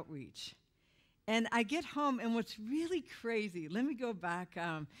outreach. And I get home, and what's really crazy, let me go back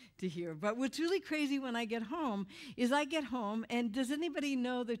to here, but what's really crazy when I get home is I get home, and does anybody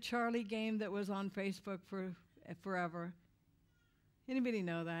know the Charlie game that was on Facebook for forever? Anybody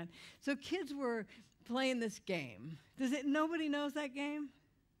know that? So kids were playing this game. Nobody knows that game?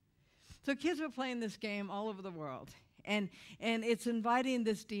 So kids were playing this game all over the world, and it's inviting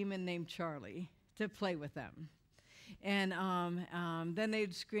this demon named Charlie to play with them. And then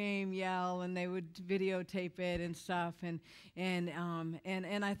they'd scream, yell, and they would videotape it and stuff. And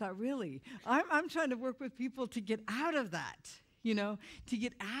I thought, really, I'm trying to work with people to get out of that, you know, to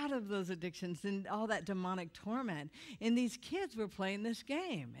get out of those addictions and all that demonic torment. And these kids were playing this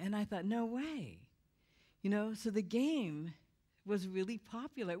game, and I thought, no way, you know. So the game was really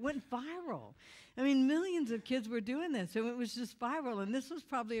popular. It went viral. I mean, millions of kids were doing this, and it was just viral, and this was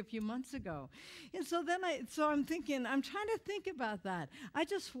probably a few months ago. And so then I'm thinking, I'm trying to think about that. I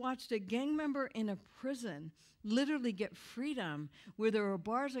just watched a gang member in a prison literally get freedom, where there were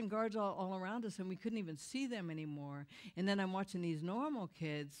bars and guards all around us, and we couldn't even see them anymore. And then I'm watching these normal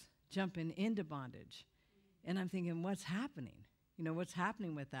kids jumping into bondage. And I'm thinking, what's happening? You know, what's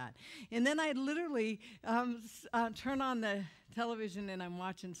happening with that? And then I literally turn on the television, and I'm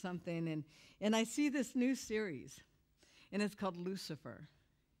watching something, and I see this new series, and it's called Lucifer.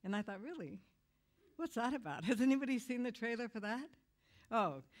 And I thought, really? What's that about? Has anybody seen the trailer for that?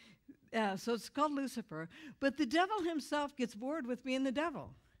 Oh, so it's called Lucifer. But the devil himself gets bored with being the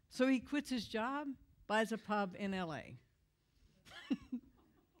devil. So he quits his job, buys a pub in L.A.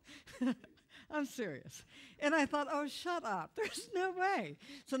 I'm serious. And I thought, oh, shut up. There's no way.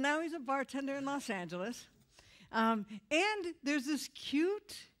 So now he's a bartender in Los Angeles. And there's this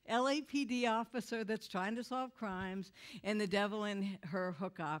cute LAPD officer that's trying to solve crimes, and the devil and her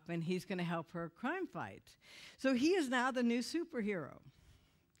hook up, and he's going to help her crime fight. So he is now the new superhero.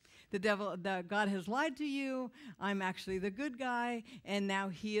 God has lied to you, I'm actually the good guy, and now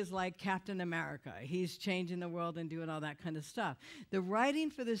he is like Captain America. He's changing the world and doing all that kind of stuff. The writing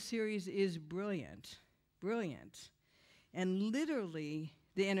for this series is brilliant, brilliant. And literally,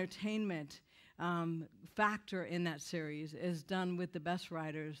 the entertainment factor in that series is done with the best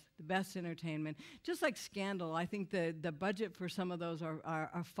writers, the best entertainment. Just like Scandal, I think the budget for some of those are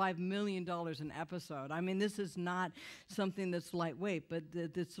 $5 million an episode. I mean, this is not something that's lightweight, but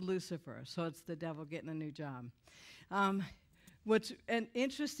it's Lucifer, so it's the devil getting a new job. What's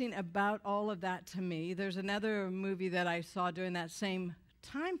interesting about all of that to me, there's another movie that I saw during that same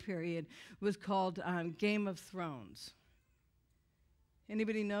time period, was called Game of Thrones.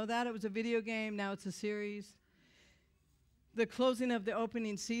 Anybody know that? It was a video game, now it's a series. The closing of the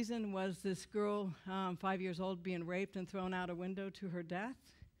opening season was this girl, 5 years old, being raped and thrown out a window to her death.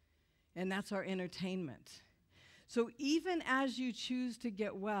 And that's our entertainment. So even as you choose to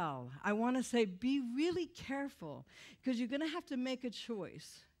get well, I want to say be really careful, because you're going to have to make a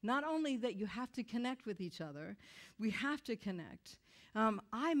choice. Not only that you have to connect with each other, we have to connect.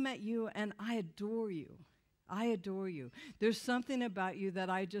 I met you and I adore you. I adore you. There's something about you that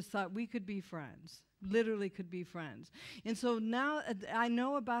I just thought we could be friends, literally could be friends. And so now I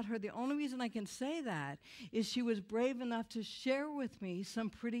know about her. The only reason I can say that is she was brave enough to share with me some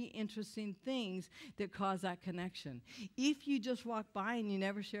pretty interesting things that caused that connection. If you just walked by and you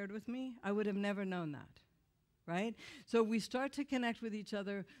never shared with me, I would have never known that. Right? So we start to connect with each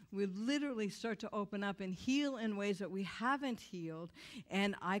other. We literally start to open up and heal in ways that we haven't healed.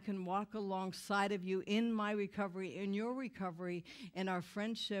 And I can walk alongside of you in my recovery, in your recovery, and our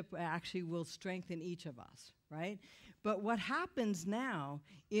friendship actually will strengthen each of us. Right? But what happens now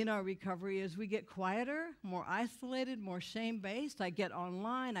in our recovery is we get quieter, more isolated, more shame-based. I get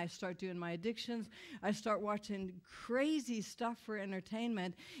online. I start doing my addictions. I start watching crazy stuff for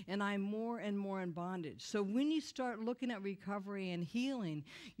entertainment, and I'm more and more in bondage. So when you start looking at recovery and healing,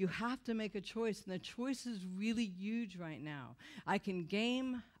 you have to make a choice, and the choice is really huge right now. I can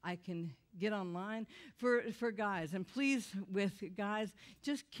game. I can get online. For guys, and please, with guys,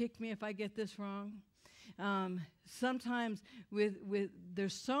 just kick me if I get this wrong. Sometimes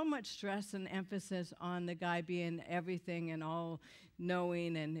there's so much stress and emphasis on the guy being everything and all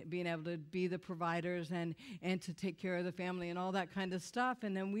knowing and being able to be the providers and to take care of the family and all that kind of stuff.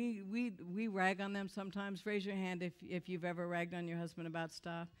 And then we rag on them sometimes. Raise your hand if you've ever ragged on your husband about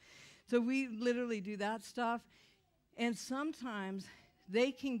stuff. So we literally do that stuff. And sometimes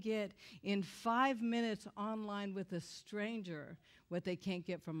they can get in 5 minutes online with a stranger what they can't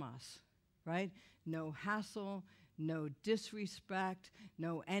get from us, right? No hassle, no disrespect,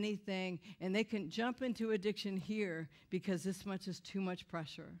 no anything. And they can jump into addiction here because this much is too much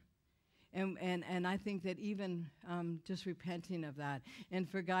pressure. And I think that even just repenting of that. And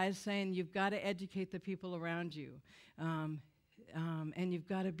for guys saying, you've got to educate the people around you. And you've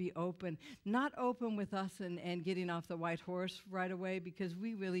got to be open. Not open with us and getting off the white horse right away, because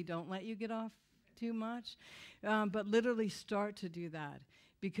we really don't let you get off too much. But literally start to do that,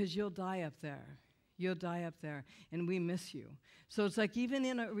 because you'll die up there. You'll die up there, and we miss you. So it's like even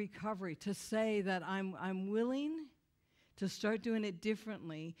in a recovery to say that I'm willing to start doing it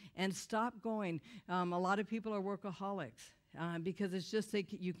differently and stop going. A lot of people are workaholics. Because it's just like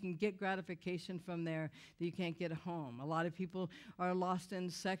you can get gratification from there that you can't get at home. A lot of people are lost in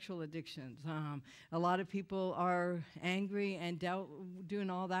sexual addictions. A lot of people are angry and doing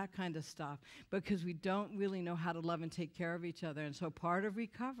all that kind of stuff because we don't really know how to love and take care of each other. And so part of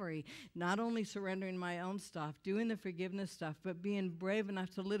recovery, not only surrendering my own stuff, doing the forgiveness stuff, but being brave enough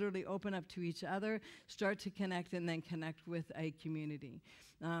to literally open up to each other, start to connect, and then connect with a community.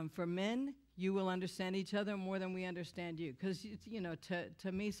 For men, you will understand each other more than we understand you. Because,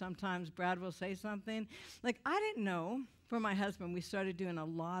 to me, sometimes Brad will say something. Like, I didn't know, for my husband, we started doing a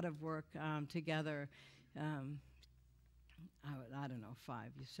lot of work together, I don't know,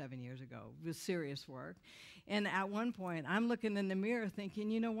 7 years ago. It was serious work. And at one point, I'm looking in the mirror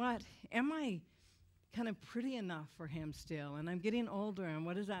thinking, you know what, am I kind of pretty enough for him still? And I'm getting older, and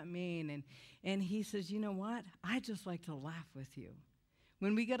what does that mean? And he says, you know what, I just like to laugh with you.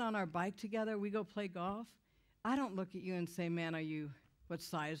 When we get on our bike together, we go play golf, I don't look at you and say, man, what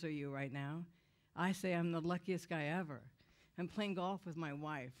size are you right now? I say, I'm the luckiest guy ever. I'm playing golf with my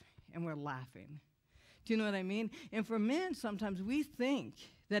wife, and we're laughing. Do you know what I mean? And for men, sometimes we think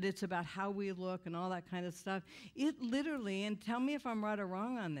that it's about how we look and all that kind of stuff. It literally, and tell me if I'm right or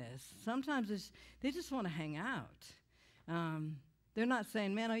wrong on this, sometimes they just want to hang out. They're not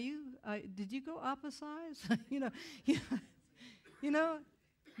saying, man, did you go up a size? you know, you know,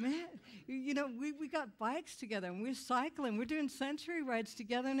 man, we got bikes together and we're cycling. We're doing century rides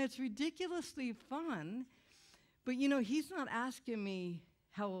together and it's ridiculously fun. But, he's not asking me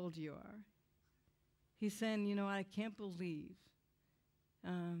how old you are. He's saying, I can't believe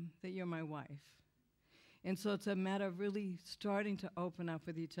that you're my wife. And so it's a matter of really starting to open up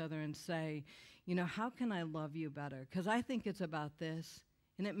with each other and say, how can I love you better? Because I think it's about this,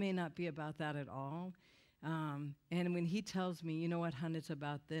 and it may not be about that at all. And when he tells me, you know what, hon, it's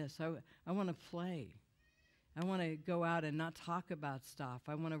about this, I want to play. I want to go out and not talk about stuff.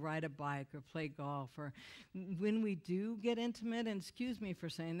 I want to ride a bike or play golf. Or when we do get intimate, and excuse me for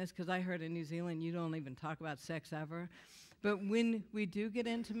saying this, because I heard in New Zealand you don't even talk about sex ever. But when we do get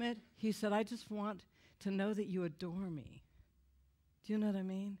intimate, he said, I just want to know that you adore me. Do you know what I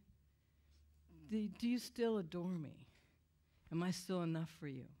mean? Do you still adore me? Am I still enough for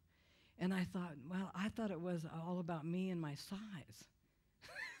you? And I thought it was all about me and my size.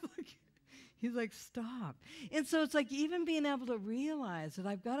 He's like, stop. And so it's like even being able to realize that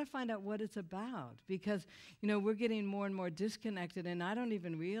I've got to find out what it's about because, we're getting more and more disconnected, and I don't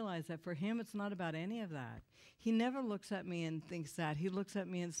even realize that for him it's not about any of that. He never looks at me and thinks that. He looks at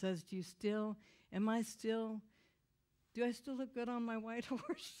me and says, do I still look good on my white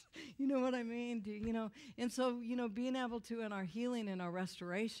horse? You know what I mean? And so, being able to, in our healing and our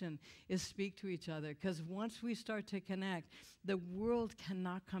restoration, is speak to each other. Because once we start to connect, the world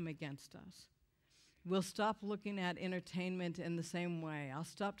cannot come against us. We'll stop looking at entertainment in the same way. I'll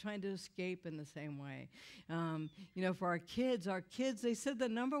stop trying to escape in the same way. For our kids, they said the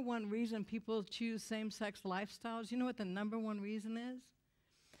number one reason people choose same-sex lifestyles, you know what the number one reason is?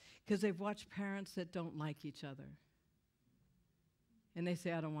 Because they've watched parents that don't like each other. And they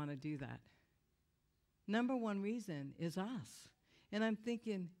say, I don't want to do that. Number one reason is us. And I'm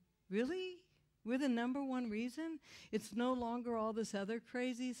thinking, really? We're the number one reason? It's no longer all this other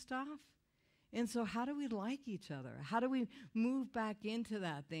crazy stuff? And so how do we like each other? How do we move back into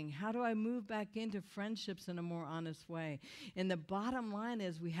that thing? How do I move back into friendships in a more honest way? And the bottom line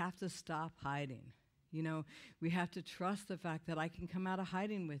is we have to stop hiding. We have to trust the fact that I can come out of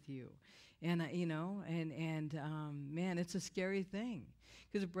hiding with you. And, man, it's a scary thing.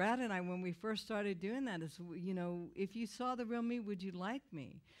 Because Brad and I, when we first started doing that, is, if you saw the real me, would you like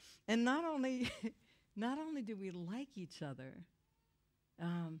me? And not only do we like each other,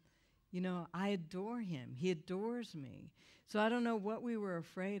 I adore him. He adores me. So I don't know what we were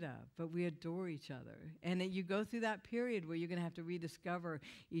afraid of, but we adore each other. And you go through that period where you're going to have to rediscover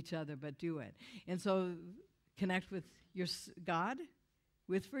each other, but do it. And so connect with your God,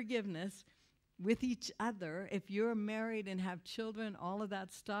 with forgiveness, with each other. If you're married and have children, all of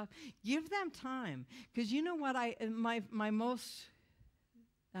that stuff, give them time. Because you know what?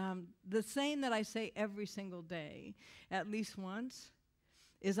 The saying that I say every single day, at least once,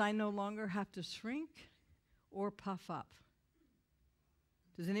 is I no longer have to shrink or puff up.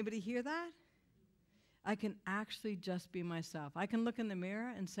 Does anybody hear that? I can actually just be myself. I can look in the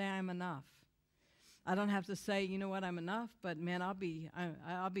mirror and say I'm enough. I don't have to say, you know what, I'm enough, but man, I'll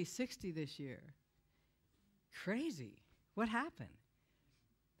be 60 this year. Crazy. What happened?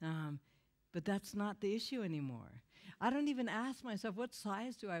 But that's not the issue anymore. I don't even ask myself, what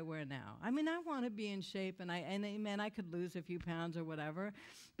size do I wear now? I mean, I want to be in shape, and I could lose a few pounds or whatever.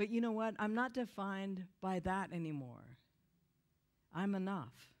 But you know what? I'm not defined by that anymore. I'm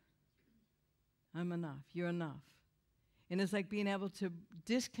enough. I'm enough. You're enough. And it's like being able to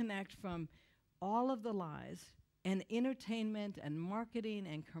disconnect from all of the lies and entertainment and marketing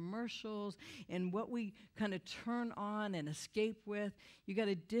and commercials and what we kind of turn on and escape with. You got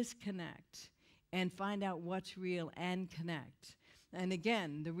to disconnect and find out what's real and connect. And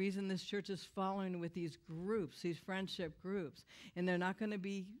again, the reason this church is following with these groups, these friendship groups, and they're not going to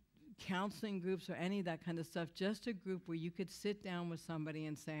be counseling groups or any of that kind of stuff, just a group where you could sit down with somebody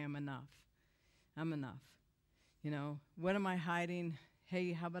and say, I'm enough. I'm enough. What am I hiding?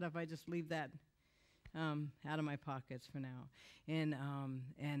 Hey, how about if I just leave that out of my pockets for now and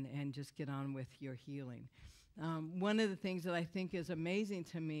just get on with your healing. One of the things that I think is amazing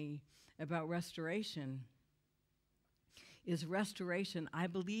to me about restoration, I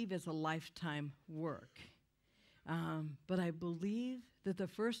believe, is a lifetime work. But I believe that the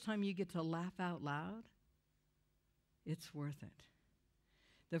first time you get to laugh out loud, it's worth it.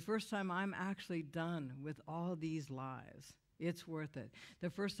 The first time I'm actually done with all these lies, it's worth it.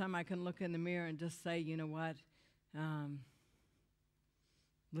 The first time I can look in the mirror and just say, you know what?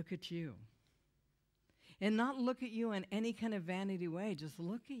 Look at you. And not look at you in any kind of vanity way. Just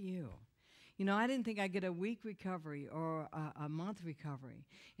look at you. You know, I didn't think I'd get a week recovery or a month recovery.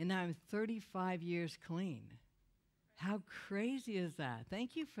 And now I'm 35 years clean. How crazy is that?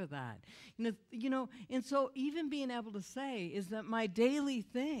 Thank you for that. And so even being able to say is that my daily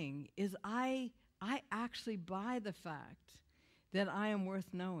thing is I actually buy the fact that I am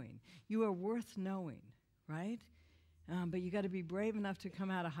worth knowing. You are worth knowing, right? But you got to be brave enough to come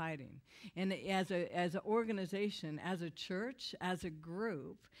out of hiding. And as an organization, as a church, as a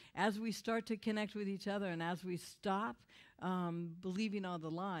group, as we start to connect with each other and as we stop believing all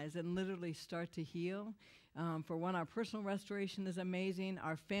the lies and literally start to heal, for one, our personal restoration is amazing,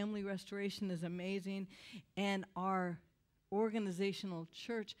 our family restoration is amazing, and our organizational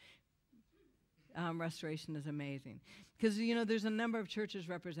church restoration is amazing. Because, there's a number of churches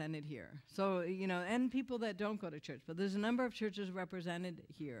represented here. So, and people that don't go to church, but there's a number of churches represented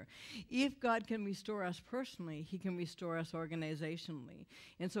here. If God can restore us personally, he can restore us organizationally.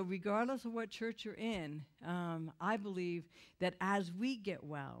 And so regardless of what church you're in, I believe that as we get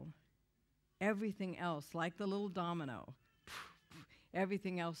well, everything else, like the little domino,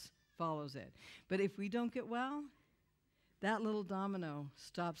 everything else follows it. But if we don't get well, that little domino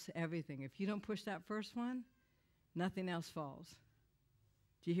stops everything. If you don't push that first one, nothing else falls.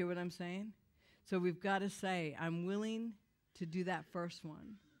 Do you hear what I'm saying? So we've got to say, I'm willing to do that first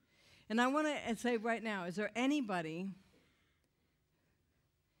one. And I want to say right now, is there anybody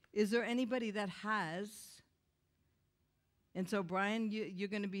that has, and so Brian, you're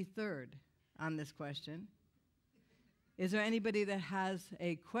going to be third on this question. Is there anybody that has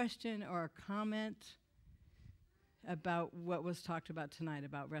a question or a comment about what was talked about tonight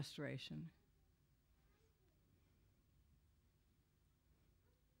about restoration?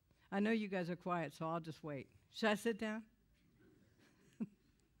 I know you guys are quiet, so I'll just wait. Should I sit down?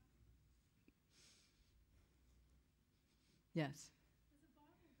 Yes. There's a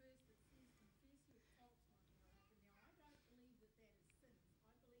Bible verse that says, confess your faults one to another. Now, I don't believe that that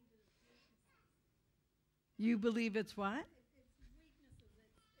is sin. I believe that it's weaknesses. You believe it's what? It's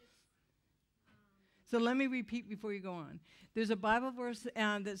weaknesses. So let me repeat before you go on. There's a Bible verse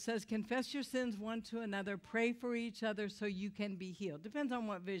that says, confess your sins one to another, pray for each other so you can be healed. Depends on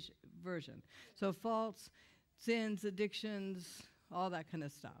what version. So faults, sins, addictions, all that kind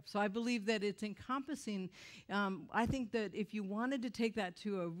of stuff. So I believe that it's encompassing. I think that if you wanted to take that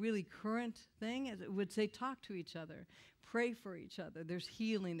to a really current thing, it would say talk to each other, pray for each other. There's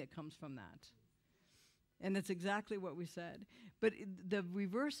healing that comes from that. And that's exactly what we said. But the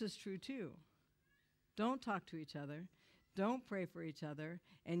reverse is true too. Don't talk to each other. Don't pray for each other,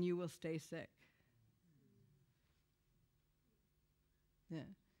 and you will stay sick. Yeah.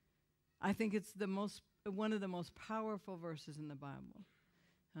 I think it's one of the most powerful verses in the Bible.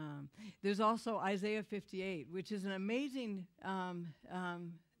 There's also Isaiah 58, which is an amazing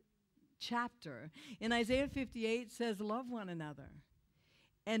chapter. And Isaiah 58 says, love one another.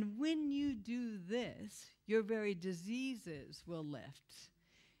 And when you do this, your very diseases will lift.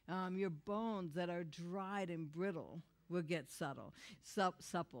 Your bones that are dried and brittle will get supple.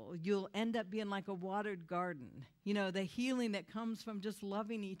 You'll end up being like a watered garden. The healing that comes from just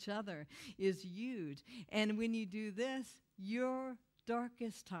loving each other is huge. And when you do this, your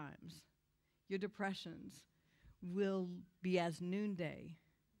darkest times, your depressions, will be as noonday.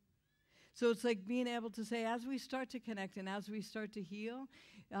 So it's like being able to say, as we start to connect and as we start to heal,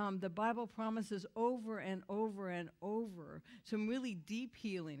 the Bible promises over and over and over some really deep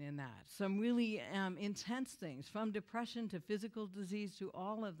healing in that, some really intense things, from depression to physical disease to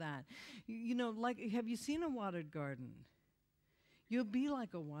all of that. Have you seen a watered garden? You'll be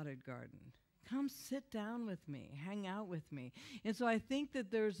like a watered garden. Come sit down with me, hang out with me. And so I think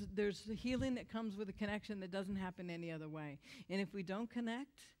that there's healing that comes with a connection that doesn't happen any other way. And if we don't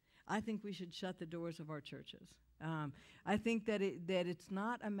connect, I think we should shut the doors of our churches. I think that it's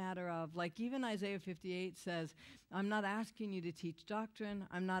not a matter of, like even Isaiah 58 says, I'm not asking you to teach doctrine.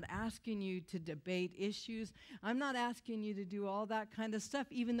 I'm not asking you to debate issues. I'm not asking you to do all that kind of stuff,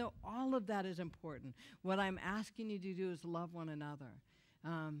 even though all of that is important. What I'm asking you to do is love one another.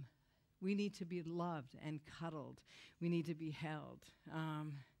 We need to be loved and cuddled. We need to be held.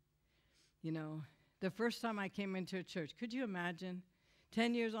 The first time I came into a church, could you imagine?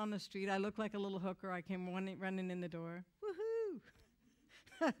 10 years on the street, I looked like a little hooker. I came running in the door.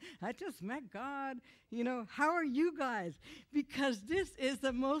 Woohoo! I just met God. How are you guys? Because this is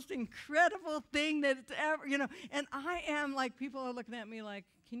the most incredible thing that it's ever, and I am like, people are looking at me like,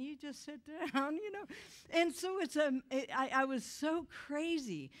 can you just sit down, And so I was so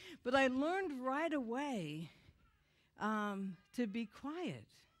crazy, but I learned right away to be quiet.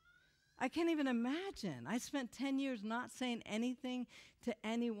 I can't even imagine. I spent 10 years not saying anything to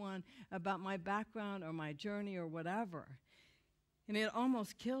anyone about my background or my journey or whatever. And it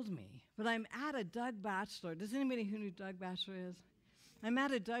almost killed me. But I'm at a Doug Batchelor. Does anybody who knew Doug Batchelor is? I'm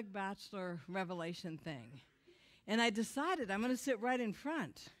at a Doug Batchelor Revelation thing. And I decided I'm going to sit right in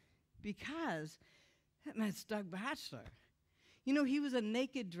front because that's Doug Batchelor. You know, he was a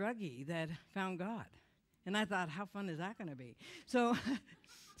naked druggie that found God. And I thought, how fun is that going to be? So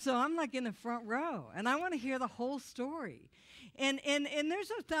I'm like in the front row, and I want to hear the whole story. And there's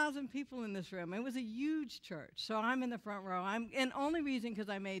 1,000 people in this room. It was a huge church, so I'm in the front row. And only reason because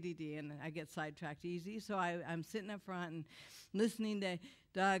I'm ADD and I get sidetracked easy, so I'm sitting up front and listening to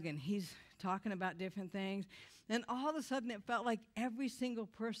Doug, and he's talking about different things. And all of a sudden, it felt like every single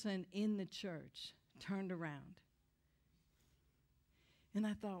person in the church turned around. And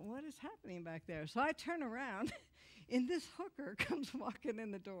I thought, what is happening back there? So I turn around, and this hooker comes walking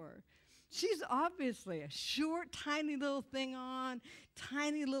in the door. She's obviously a short, tiny little thing on,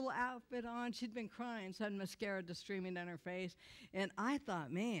 tiny little outfit on. She'd been crying, so had mascara just streaming down her face. And I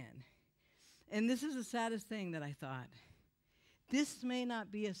thought, man, and this is the saddest thing that I thought, this may not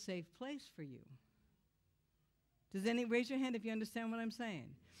be a safe place for you. Raise your hand if you understand what I'm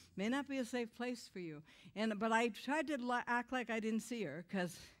saying. May not be a safe place for you. But I tried to act like I didn't see her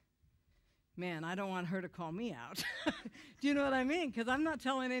because, man, I don't want her to call me out. Do you know what I mean? Because I'm not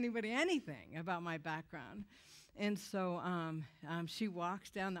telling anybody anything about my background. And so she walks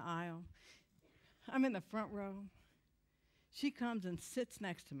down the aisle. I'm in the front row. She comes and sits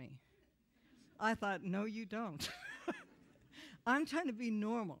next to me. I thought, no, you don't. I'm trying to be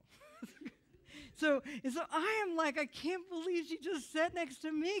normal. So I am like, I can't believe she just sat next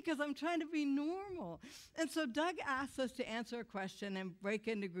to me because I'm trying to be normal. And so Doug asked us to answer a question and break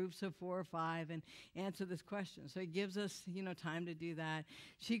into groups of 4 or 5 and answer this question. So he gives us, time to do that.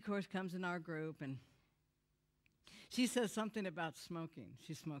 She, of course, comes in our group, and she says something about smoking.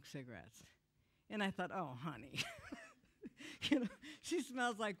 She smokes cigarettes. And I thought, oh, honey. She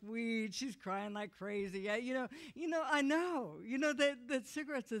smells like weed. She's crying like crazy. I know. That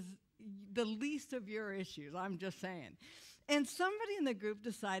cigarettes is the least of your issues, I'm just saying. And somebody in the group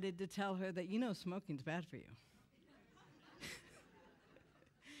decided to tell her that, smoking's bad for you.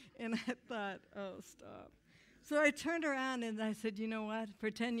 And I thought, oh, stop. So I turned around and I said, you know what?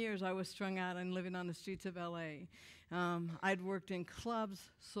 For 10 years, I was strung out and living on the streets of L.A. I'd worked in clubs,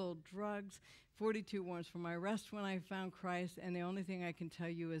 sold drugs, 42 warrants for my arrest when I found Christ, and the only thing I can tell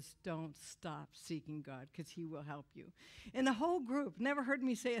you is don't stop seeking God, because he will help you. And the whole group never heard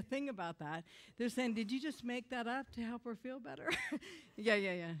me say a thing about that. They're saying, did you just make that up to help her feel better?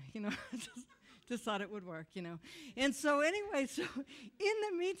 Yeah. Just thought it would work, And so anyway, in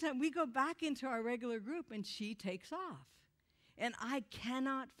the meantime, we go back into our regular group, and she takes off. And I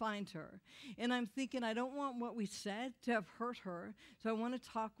cannot find her. And I'm thinking, I don't want what we said to have hurt her, so I want to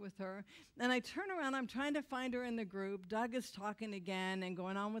talk with her. And I turn around, I'm trying to find her in the group. Doug is talking again and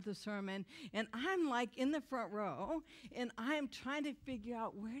going on with the sermon. And I'm like in the front row, and I'm trying to figure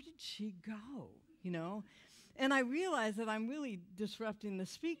out, where did she go, And I realize that I'm really disrupting the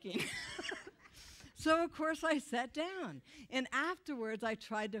speaking. So, of course, I sat down. And afterwards, I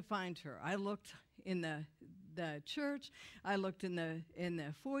tried to find her. I looked in the church, I looked in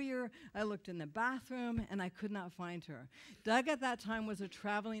the foyer, I looked in the bathroom, and I could not find her. Doug at that time was a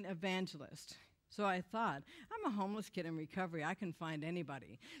traveling evangelist. So I thought, I'm a homeless kid in recovery. I can find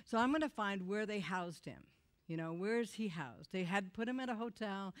anybody. So I'm going to find where they housed him. Where is he housed? They had put him at a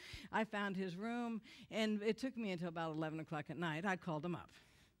hotel. I found his room, and it took me until about 11 o'clock at night. I called him up.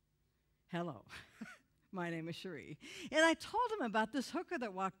 Hello. My name is Cheri. And I told him about this hooker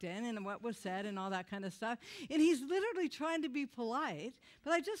that walked in and what was said and all that kind of stuff. And he's literally trying to be polite,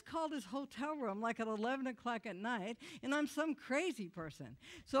 but I just called his hotel room like at 11 o'clock at night, and I'm some crazy person.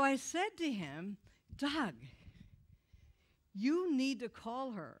 So I said to him, Doug, you need to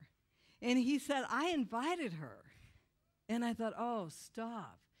call her. And he said, I invited her. And I thought, oh,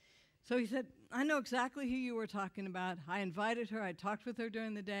 stop. So he said, I know exactly who you were talking about. I invited her. I talked with her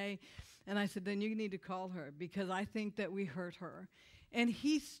during the day. And I said, then you need to call her because I think that we hurt her. And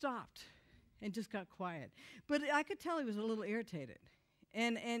he stopped and just got quiet. But I could tell he was a little irritated.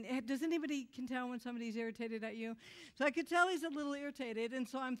 And does anybody can tell when somebody's irritated at you? So I could tell he's a little irritated. And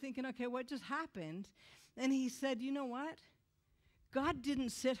so I'm thinking, okay, what just happened? And he said, you know what? God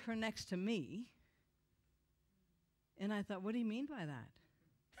didn't sit her next to me. And I thought, what do you mean by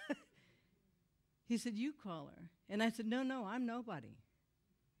that? He said, you call her. And I said, no, I'm nobody.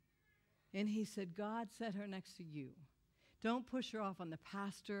 And he said, God set her next to you. Don't push her off on the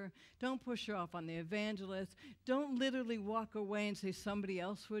pastor. Don't push her off on the evangelist. Don't literally walk away and say somebody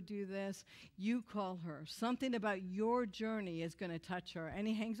else would do this. You call her. Something about your journey is going to touch her. And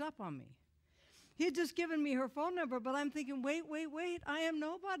he hangs up on me. He had just given me her phone number, but I'm thinking, wait, I am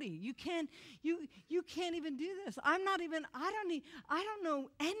nobody. You can't even do this. I don't know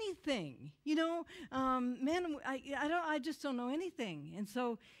anything. Man, I just don't know anything. And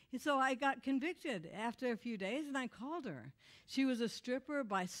so I got convicted after a few days, and I called her. She was a stripper,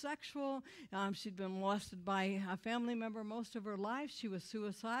 bisexual. She'd been molested by a family member most of her life. She was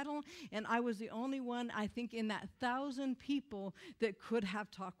suicidal, and I was the only one, I think, in that 1,000 people that could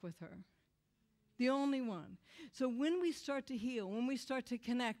have talked with her. The only one. So when we start to heal, when we start to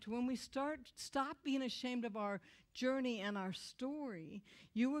connect, when we stop being ashamed of our journey and our story,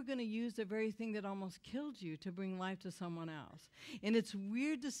 you are going to use the very thing that almost killed you to bring life to someone else. And it's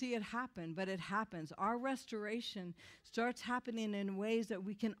weird to see it happen, but it happens. Our restoration starts happening in ways that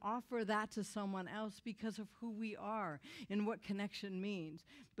we can offer that to someone else because of who we are and what connection means.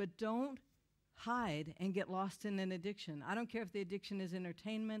 But don't hide and get lost in an addiction. I don't care if the addiction is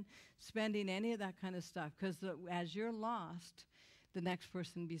entertainment, spending, any of that kind of stuff, because as you're lost, the next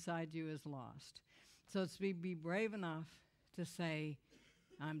person beside you is lost. So it's be brave enough to say,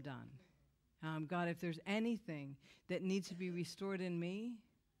 I'm done. God, if there's anything that needs to be restored in me,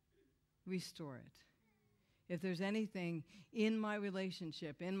 restore it. If there's anything in my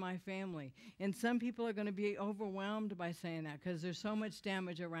relationship, in my family. And some people are going to be overwhelmed by saying that because there's so much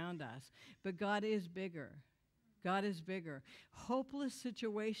damage around us. But God is bigger. God is bigger. Hopeless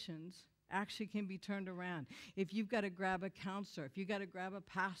situations actually can be turned around. If you've got to grab a counselor, if you've got to grab a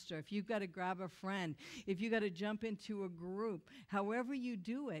pastor, if you've got to grab a friend, if you've got to jump into a group, however you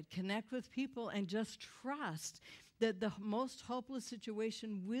do it, connect with people and just trust that the most hopeless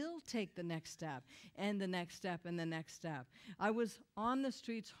situation will take the next step and the next step and the next step. I was on the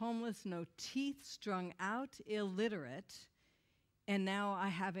streets, homeless, no teeth, strung out, illiterate, and now I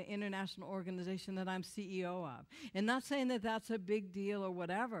have an international organization that I'm CEO of. And not saying that that's a big deal or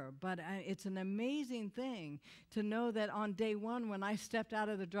whatever, but it's an amazing thing to know that on day one when I stepped out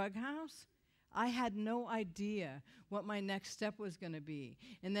of the drug house, I had no idea what my next step was going to be.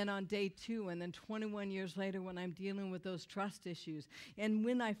 And then on day 2, and then 21 years later when I'm dealing with those trust issues, and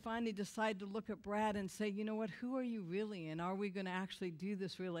when I finally decide to look at Brad and say, you know what, who are you really? And are we going to actually do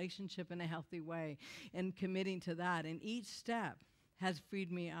this relationship in a healthy way? And committing to that. And each step has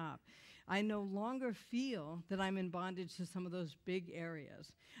freed me up. I no longer feel that I'm in bondage to some of those big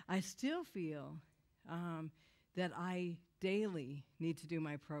areas. I still feel that I daily need to do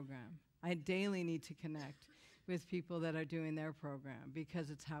my program. I daily need to connect with people that are doing their program because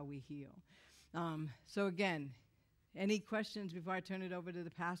it's how we heal. So again, any questions before I turn it over to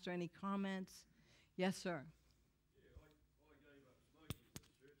the pastor? Any comments? Yes, sir. Yeah, I gave up smoking at the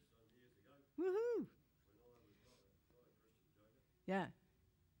church some years ago. Woohoo! When I was not a Christian joker. Yeah.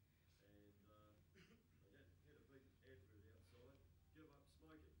 And they had a big advert outside, give up smoking, see?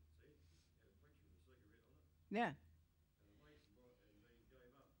 Had a picture of a cigarette on it. Yeah. And a mate of mine and me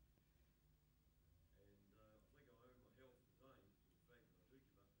gave up. And I think I owe my health today to the fact that I do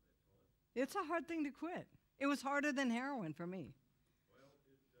give up at that time. It's a hard thing to quit. It was harder than heroin for me. Well, it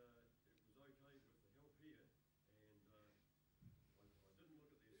was okay with the help here, and I didn't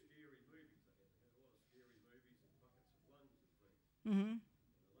look at their scary movies. They had a lot of scary movies and buckets of lungs and things. Mm-hmm.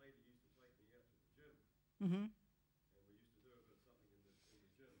 And the lady used to take me out to the gym, Mm-hmm. and we used to do a bit of something in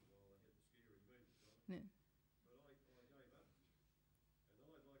the gym while they had the scary movies on. Yeah. But I gave up, and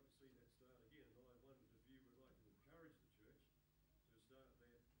I'd like to see that start again. And I wondered if you would like to encourage the church to start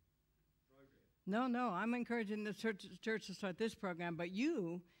that program. No, I'm encouraging the church to start this program, but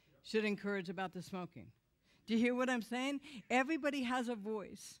you should encourage about the smoking. Do you hear what I'm saying? Everybody has a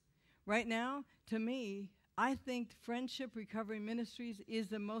voice. Right now, to me, I think Friendship Recovery Ministries is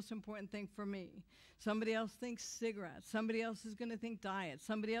the most important thing for me. Somebody else thinks cigarettes. Somebody else is going to think diet.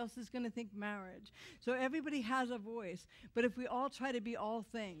 Somebody else is going to think marriage. So everybody has a voice. But if we all try to be all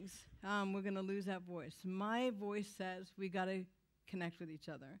things, we're going to lose that voice. My voice says we got to connect with each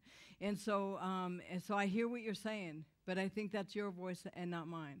other. And so I hear what you're saying, but I think that's your voice and not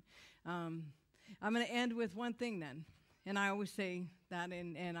mine. I'm going to end with one thing then. And I always say that,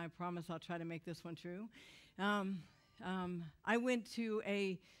 and I promise I'll try to make this one true. I went to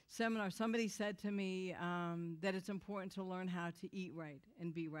a seminar. Somebody said to me that it's important to learn how to eat right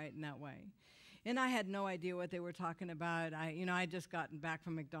and be right in that way. And I had no idea what they were talking about. I just gotten back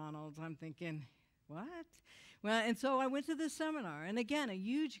from McDonald's. I'm thinking, what? Well, and so I went to this seminar, and again, a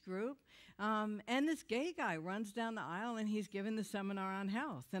huge group, and this gay guy runs down the aisle, and he's giving the seminar on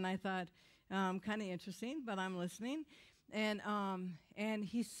health. And I thought, kind of interesting, but I'm listening. And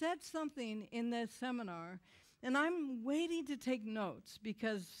he said something in the seminar, and I'm waiting to take notes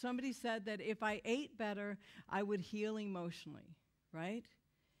because somebody said that if I ate better, I would heal emotionally, right?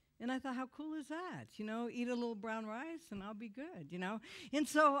 And I thought, how cool is that? You know, eat a little brown rice and I'll be good, you know? And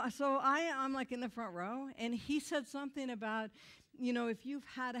so I'm like in the front row, and he said something about, you know, if you've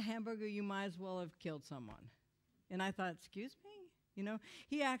had a hamburger, you might as well have killed someone. And I thought, excuse me? You know,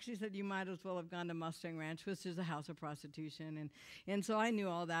 he actually said you might as well have gone to Mustang Ranch, which is a house of prostitution. And so I knew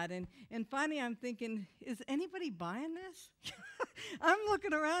all that. And finally I'm thinking, is anybody buying this? I'm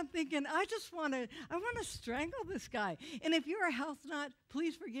looking around thinking, I want to strangle this guy. And if you're a health nut,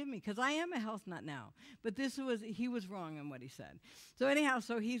 please forgive me, because I am a health nut now. But he was wrong in what he said. So anyhow,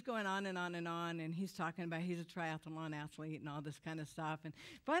 so he's going on and on and on, and he's talking about he's a triathlon athlete and all this kind of stuff. And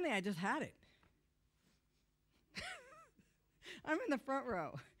finally I just had it. I'm in the front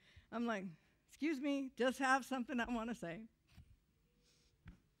row. I'm like, excuse me, just have something I want to say.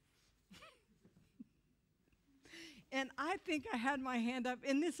 And I think I had my hand up,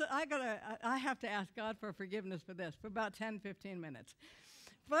 and I have to ask God for forgiveness for this, for about 10, 15 minutes.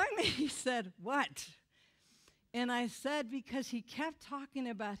 Finally, he said, what? And I said, because he kept talking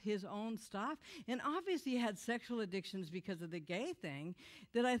about his own stuff, and obviously he had sexual addictions because of the gay thing,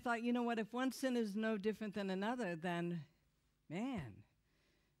 that I thought, you know what, if one sin is no different than another, then man,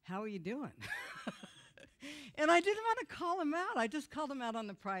 how are you doing? And I didn't want to call him out. I just called him out on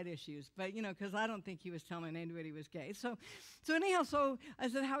the pride issues. But, you know, because I don't think he was telling anybody he was gay. So anyhow, so I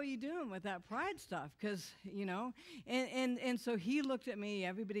said, how are you doing with that pride stuff? Because, you know, and so he looked at me.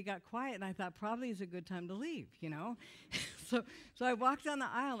 Everybody got quiet. And I thought probably is a good time to leave, you know. So I walked down the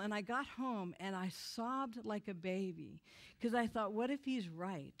aisle, and I got home, and I sobbed like a baby. Because I thought, what if he's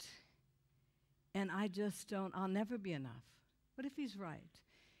right? And I'll never be enough. What if he's right?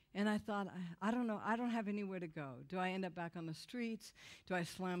 And I thought, I don't know, I don't have anywhere to go. Do I end up back on the streets? Do I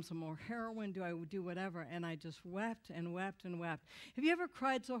slam some more heroin? Do I do whatever? And I just wept and wept and wept. Have you ever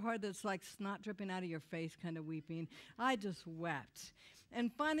cried so hard that it's like snot dripping out of your face, kind of weeping? I just wept.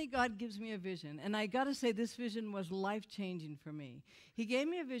 And finally, God gives me a vision. And I got to say, this vision was life-changing for me. He gave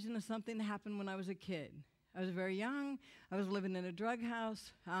me a vision of something that happened when I was a kid. I was very young. I was living in a drug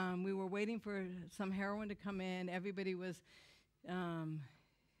house. We were waiting for some heroin to come in. Everybody was...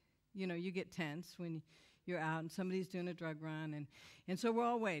 you know, you get tense when you're out and somebody's doing a drug run, and so we're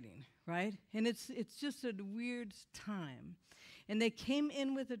all waiting, right? And it's just a weird time. And they came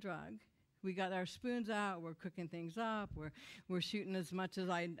in with a drug. We got our spoons out. We're cooking things up. We're shooting as much as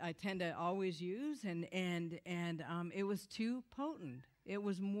I tend to always use, and it was too potent. It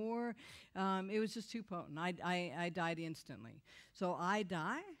was more. It was just too potent. I died instantly. So I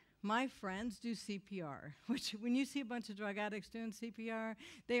die. My friends do CPR, which when you see a bunch of drug addicts doing CPR,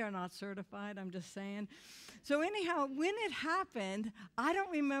 they are not certified, I'm just saying. So anyhow, when it happened, I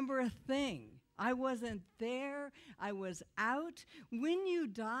don't remember a thing. I wasn't there. I was out. When you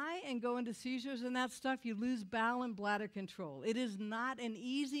die and go into seizures and that stuff, you lose bowel and bladder control. It is not an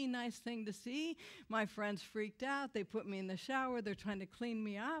easy, nice thing to see. My friends freaked out. They put me in the shower. They're trying to clean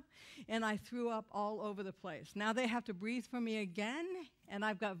me up, and I threw up all over the place. Now they have to breathe for me again, and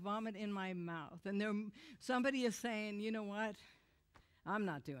I've got vomit in my mouth. And somebody is saying, you know what? I'm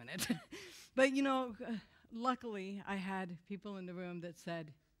not doing it. But, you know, luckily I had people in the room that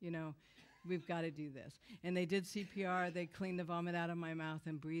said, you know, we've got to do this. And they did CPR. They cleaned the vomit out of my mouth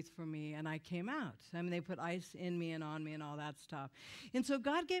and breathed for me, and I came out. I mean, they put ice in me and on me and all that stuff. And so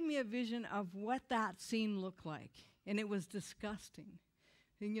God gave me a vision of what that scene looked like, and it was disgusting.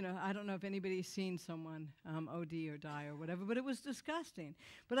 And, you know, I don't know if anybody's seen someone OD or die or whatever, but it was disgusting.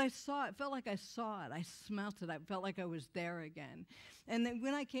 But I saw it, felt like I saw it. I smelt it. I felt like I was there again. And then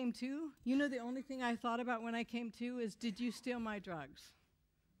when I came to, you know, the only thing I thought about when I came to is, did you steal my drugs?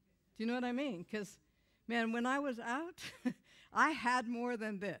 Do you know what I mean? Because, man, when I was out, I had more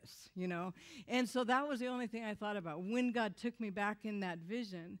than this, you know. And so that was the only thing I thought about. When God took me back in that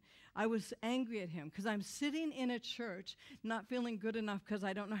vision, I was angry at him because I'm sitting in a church not feeling good enough because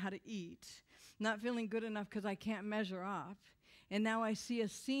I don't know how to eat, not feeling good enough because I can't measure up. And now I see a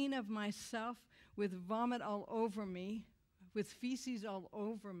scene of myself with vomit all over me, with feces all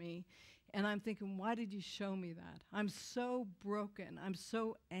over me. And I'm thinking, why did you show me that? I'm so broken. I'm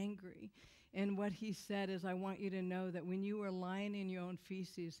so angry. And what he said is, I want you to know that when you were lying in your own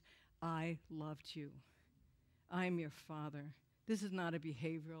feces, I loved you. I'm your father. This is not a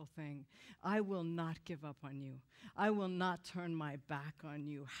behavioral thing. I will not give up on you. I will not turn my back on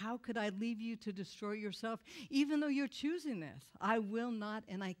you. How could I leave you to destroy yourself, even though you're choosing this? I will not,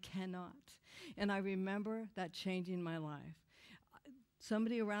 and I cannot. And I remember that changing my life.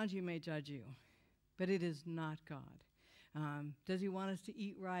 Somebody around you may judge you, but it is not God. Does he want us to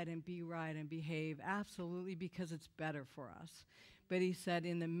eat right and behave? Absolutely, because it's better for us. But he said,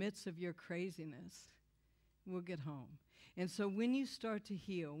 in the midst of your craziness, we'll get home. And so when you start to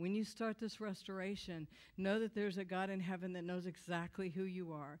heal, when you start this restoration, know that there's a God in heaven that knows exactly who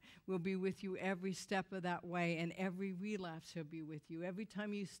you are, will be with you every step of that way, and every relapse he'll be with you. Every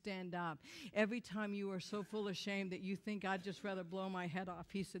time you stand up, every time you are so full of shame that you think, I'd just rather blow my head off,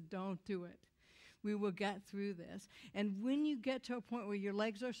 he said, don't do it. We will get through this. And when you get to a point where your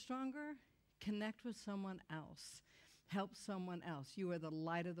legs are stronger, connect with someone else. Help someone else. You are the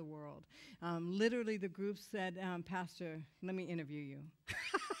light of the world. Literally, the group said, Pastor, let me interview you.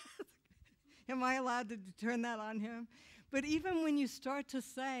 Am I allowed to turn that on him? But even when you start to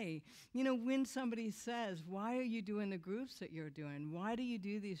say, when somebody says, why are you doing the groups that you're doing? Why do you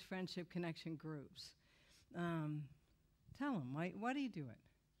do these friendship connection groups? Tell them, why do you do it?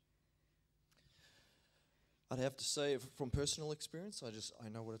 I'd have to say, from personal experience, I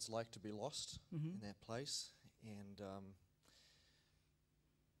know what it's like to be lost in that place. And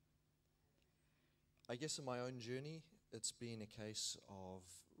I guess in my own journey, it's been a case of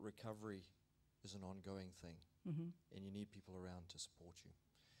recovery is an ongoing thing, and you need people around to support you.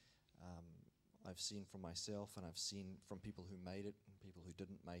 I've seen from myself, and I've seen from people who made it and people who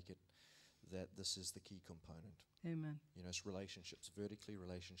didn't make it, that this is the key component. Amen. It's relationships vertically,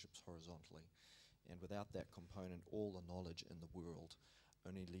 relationships horizontally. And without that component, all the knowledge in the world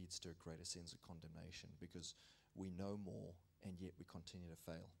only leads to a greater sense of condemnation, because we know more and yet we continue to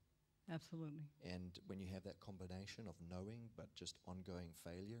fail. Absolutely. And when you have that combination of knowing but just ongoing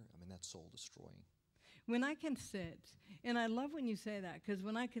failure, that's soul destroying. When I can sit, and I love when you say that, because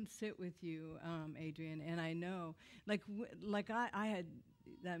when I can sit with you, Adrian, and I know, I had,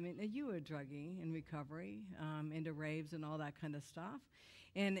 you were a druggie in recovery, into raves and all that kind of stuff,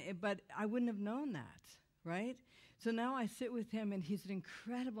 but I wouldn't have known that, right? So now I sit with him, and he's an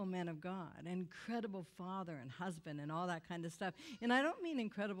incredible man of God, an incredible father and husband and all that kind of stuff. And I don't mean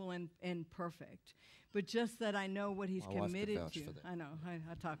incredible and perfect, but just that I know what he's committed to. I know,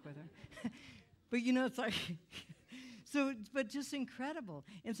 I talk with her. But it's like, but just incredible.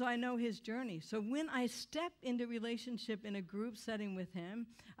 And so I know his journey. So when I step into relationship in a group setting with him,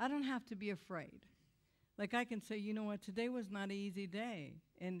 I don't have to be afraid. Like I can say, you know what, today was not an easy day.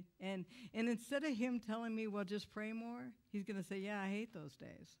 And instead of him telling me, well, just pray more, he's going to say, yeah, I hate those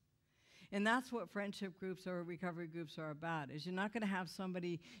days. And that's what friendship groups or recovery groups are about, is you're not going to have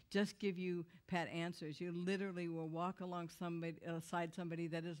somebody just give you pat answers. You literally will walk alongside somebody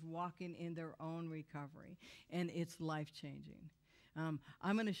that is walking in their own recovery, and it's life-changing. I'm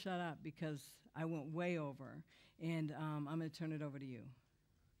going to shut up because I went way over, and I'm going to turn it over to you.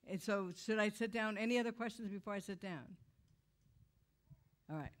 And so should I sit down? Any other questions before I sit down?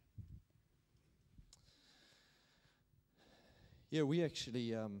 All right. Yeah, we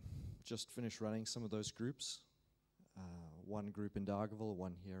actually just finished running some of those groups. One group in Dargaville,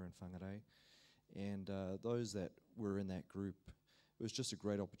 one here in Whangarei. And those that were in that group, it was just a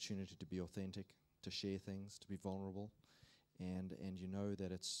great opportunity to be authentic, to share things, to be vulnerable. And you know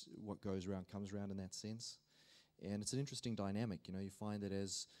that it's what goes around comes around in that sense. And it's an interesting dynamic. You find that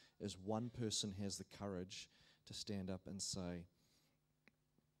as one person has the courage to stand up and say,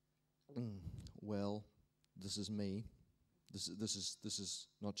 well, this is me. This is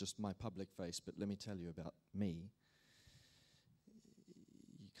not just my public face, but let me tell you about me.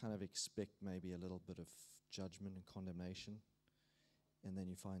 You kind of expect maybe a little bit of judgment and condemnation, and then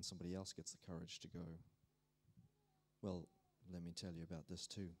you find somebody else gets the courage to go, well, let me tell you about this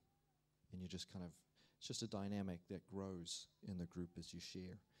too. And you just kind of, it's just a dynamic that grows in the group as you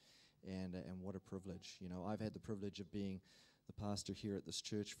share. And what a privilege. I've had the privilege of being the pastor here at this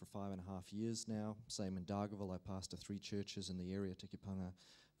church for 5.5 years now. Same in Dargaville. I pastor 3 churches in the area, Tikipanga,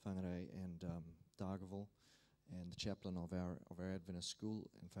 Whangarei, and Dargaville, and the chaplain of our Adventist school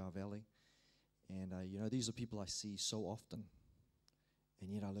in Far Valley. And these are people I see so often,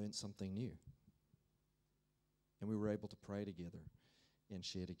 and yet I learned something new. And we were able to pray together and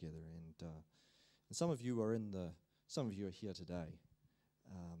share together. And some of you are here today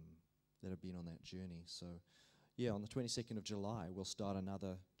that have been on that journey. So, yeah, on the 22nd of July, we'll start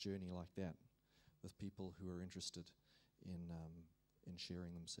another journey like that with people who are interested in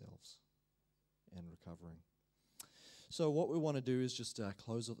sharing themselves and recovering. So what we want to do is just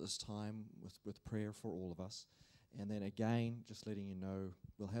close at this time with prayer for all of us. And then again, just letting you know,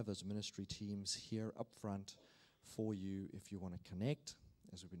 we'll have those ministry teams here up front for you if you want to connect,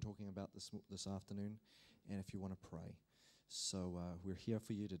 as we've been talking about this afternoon, and if you want to pray. So we're here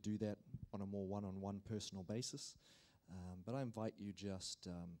for you to do that on a more one-on-one personal basis. But I invite you just,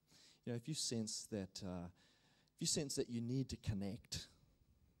 if you sense that, if if you sense that you need to connect,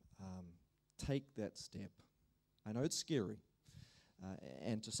 take that step. I know it's scary.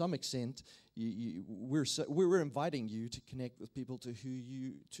 And to some extent, we're inviting you to connect with people to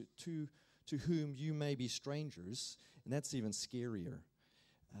whom you may be strangers, and that's even scarier.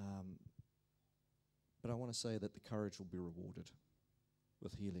 But I want to say that the courage will be rewarded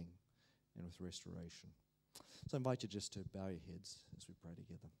with healing and with restoration. So I invite you just to bow your heads as we pray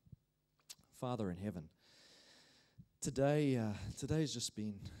together. Father in heaven, today's just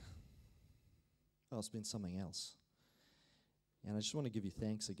been, well, it's been something else. And I just want to give you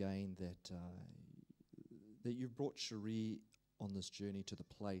thanks again that you've brought Cheri on this journey to the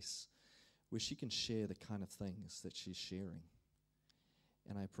place where she can share the kind of things that she's sharing.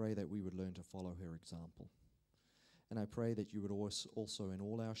 And I pray that we would learn to follow her example. And I pray that you would also in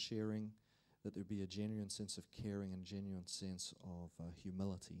all our sharing, that there be a genuine sense of caring and genuine sense of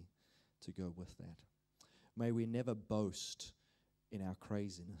humility to go with that. May we never boast in our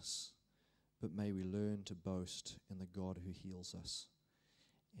craziness, but may we learn to boast in the God who heals us.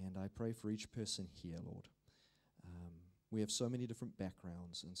 And I pray for each person here, Lord. We have so many different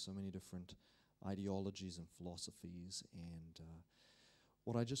backgrounds and so many different ideologies and philosophies. And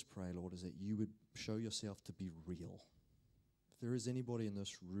what I just pray, Lord, is that you would show yourself to be real. If there is anybody in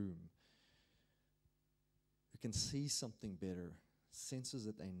this room who can see something better, senses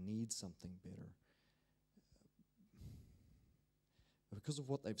that they need something better, because of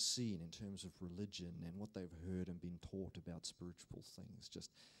what they've seen in terms of religion and what they've heard and been taught about spiritual things,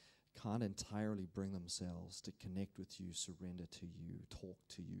 just can't entirely bring themselves to connect with you, surrender to you, talk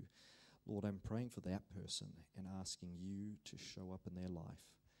to you. Lord, I'm praying for that person and asking you to show up in their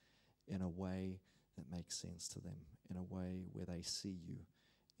life in a way that makes sense to them, in a way where they see you,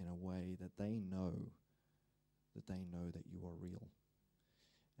 in a way that they know that you are real.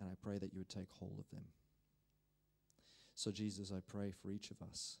 And I pray that you would take hold of them. So Jesus, I pray for each of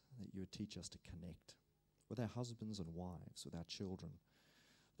us that you would teach us to connect with our husbands and wives, with our children,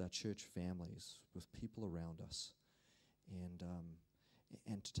 with our church families, with people around us,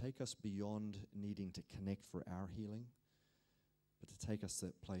 and to take us beyond needing to connect for our healing, but to take us to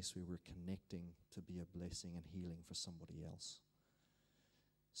that place where we're connecting to be a blessing and healing for somebody else.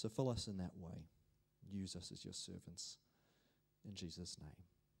 So fill us in that way. Use us as your servants. In Jesus' name,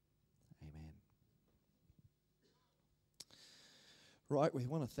 amen. Right, we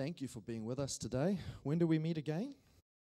want to thank you for being with us today. When do we meet again?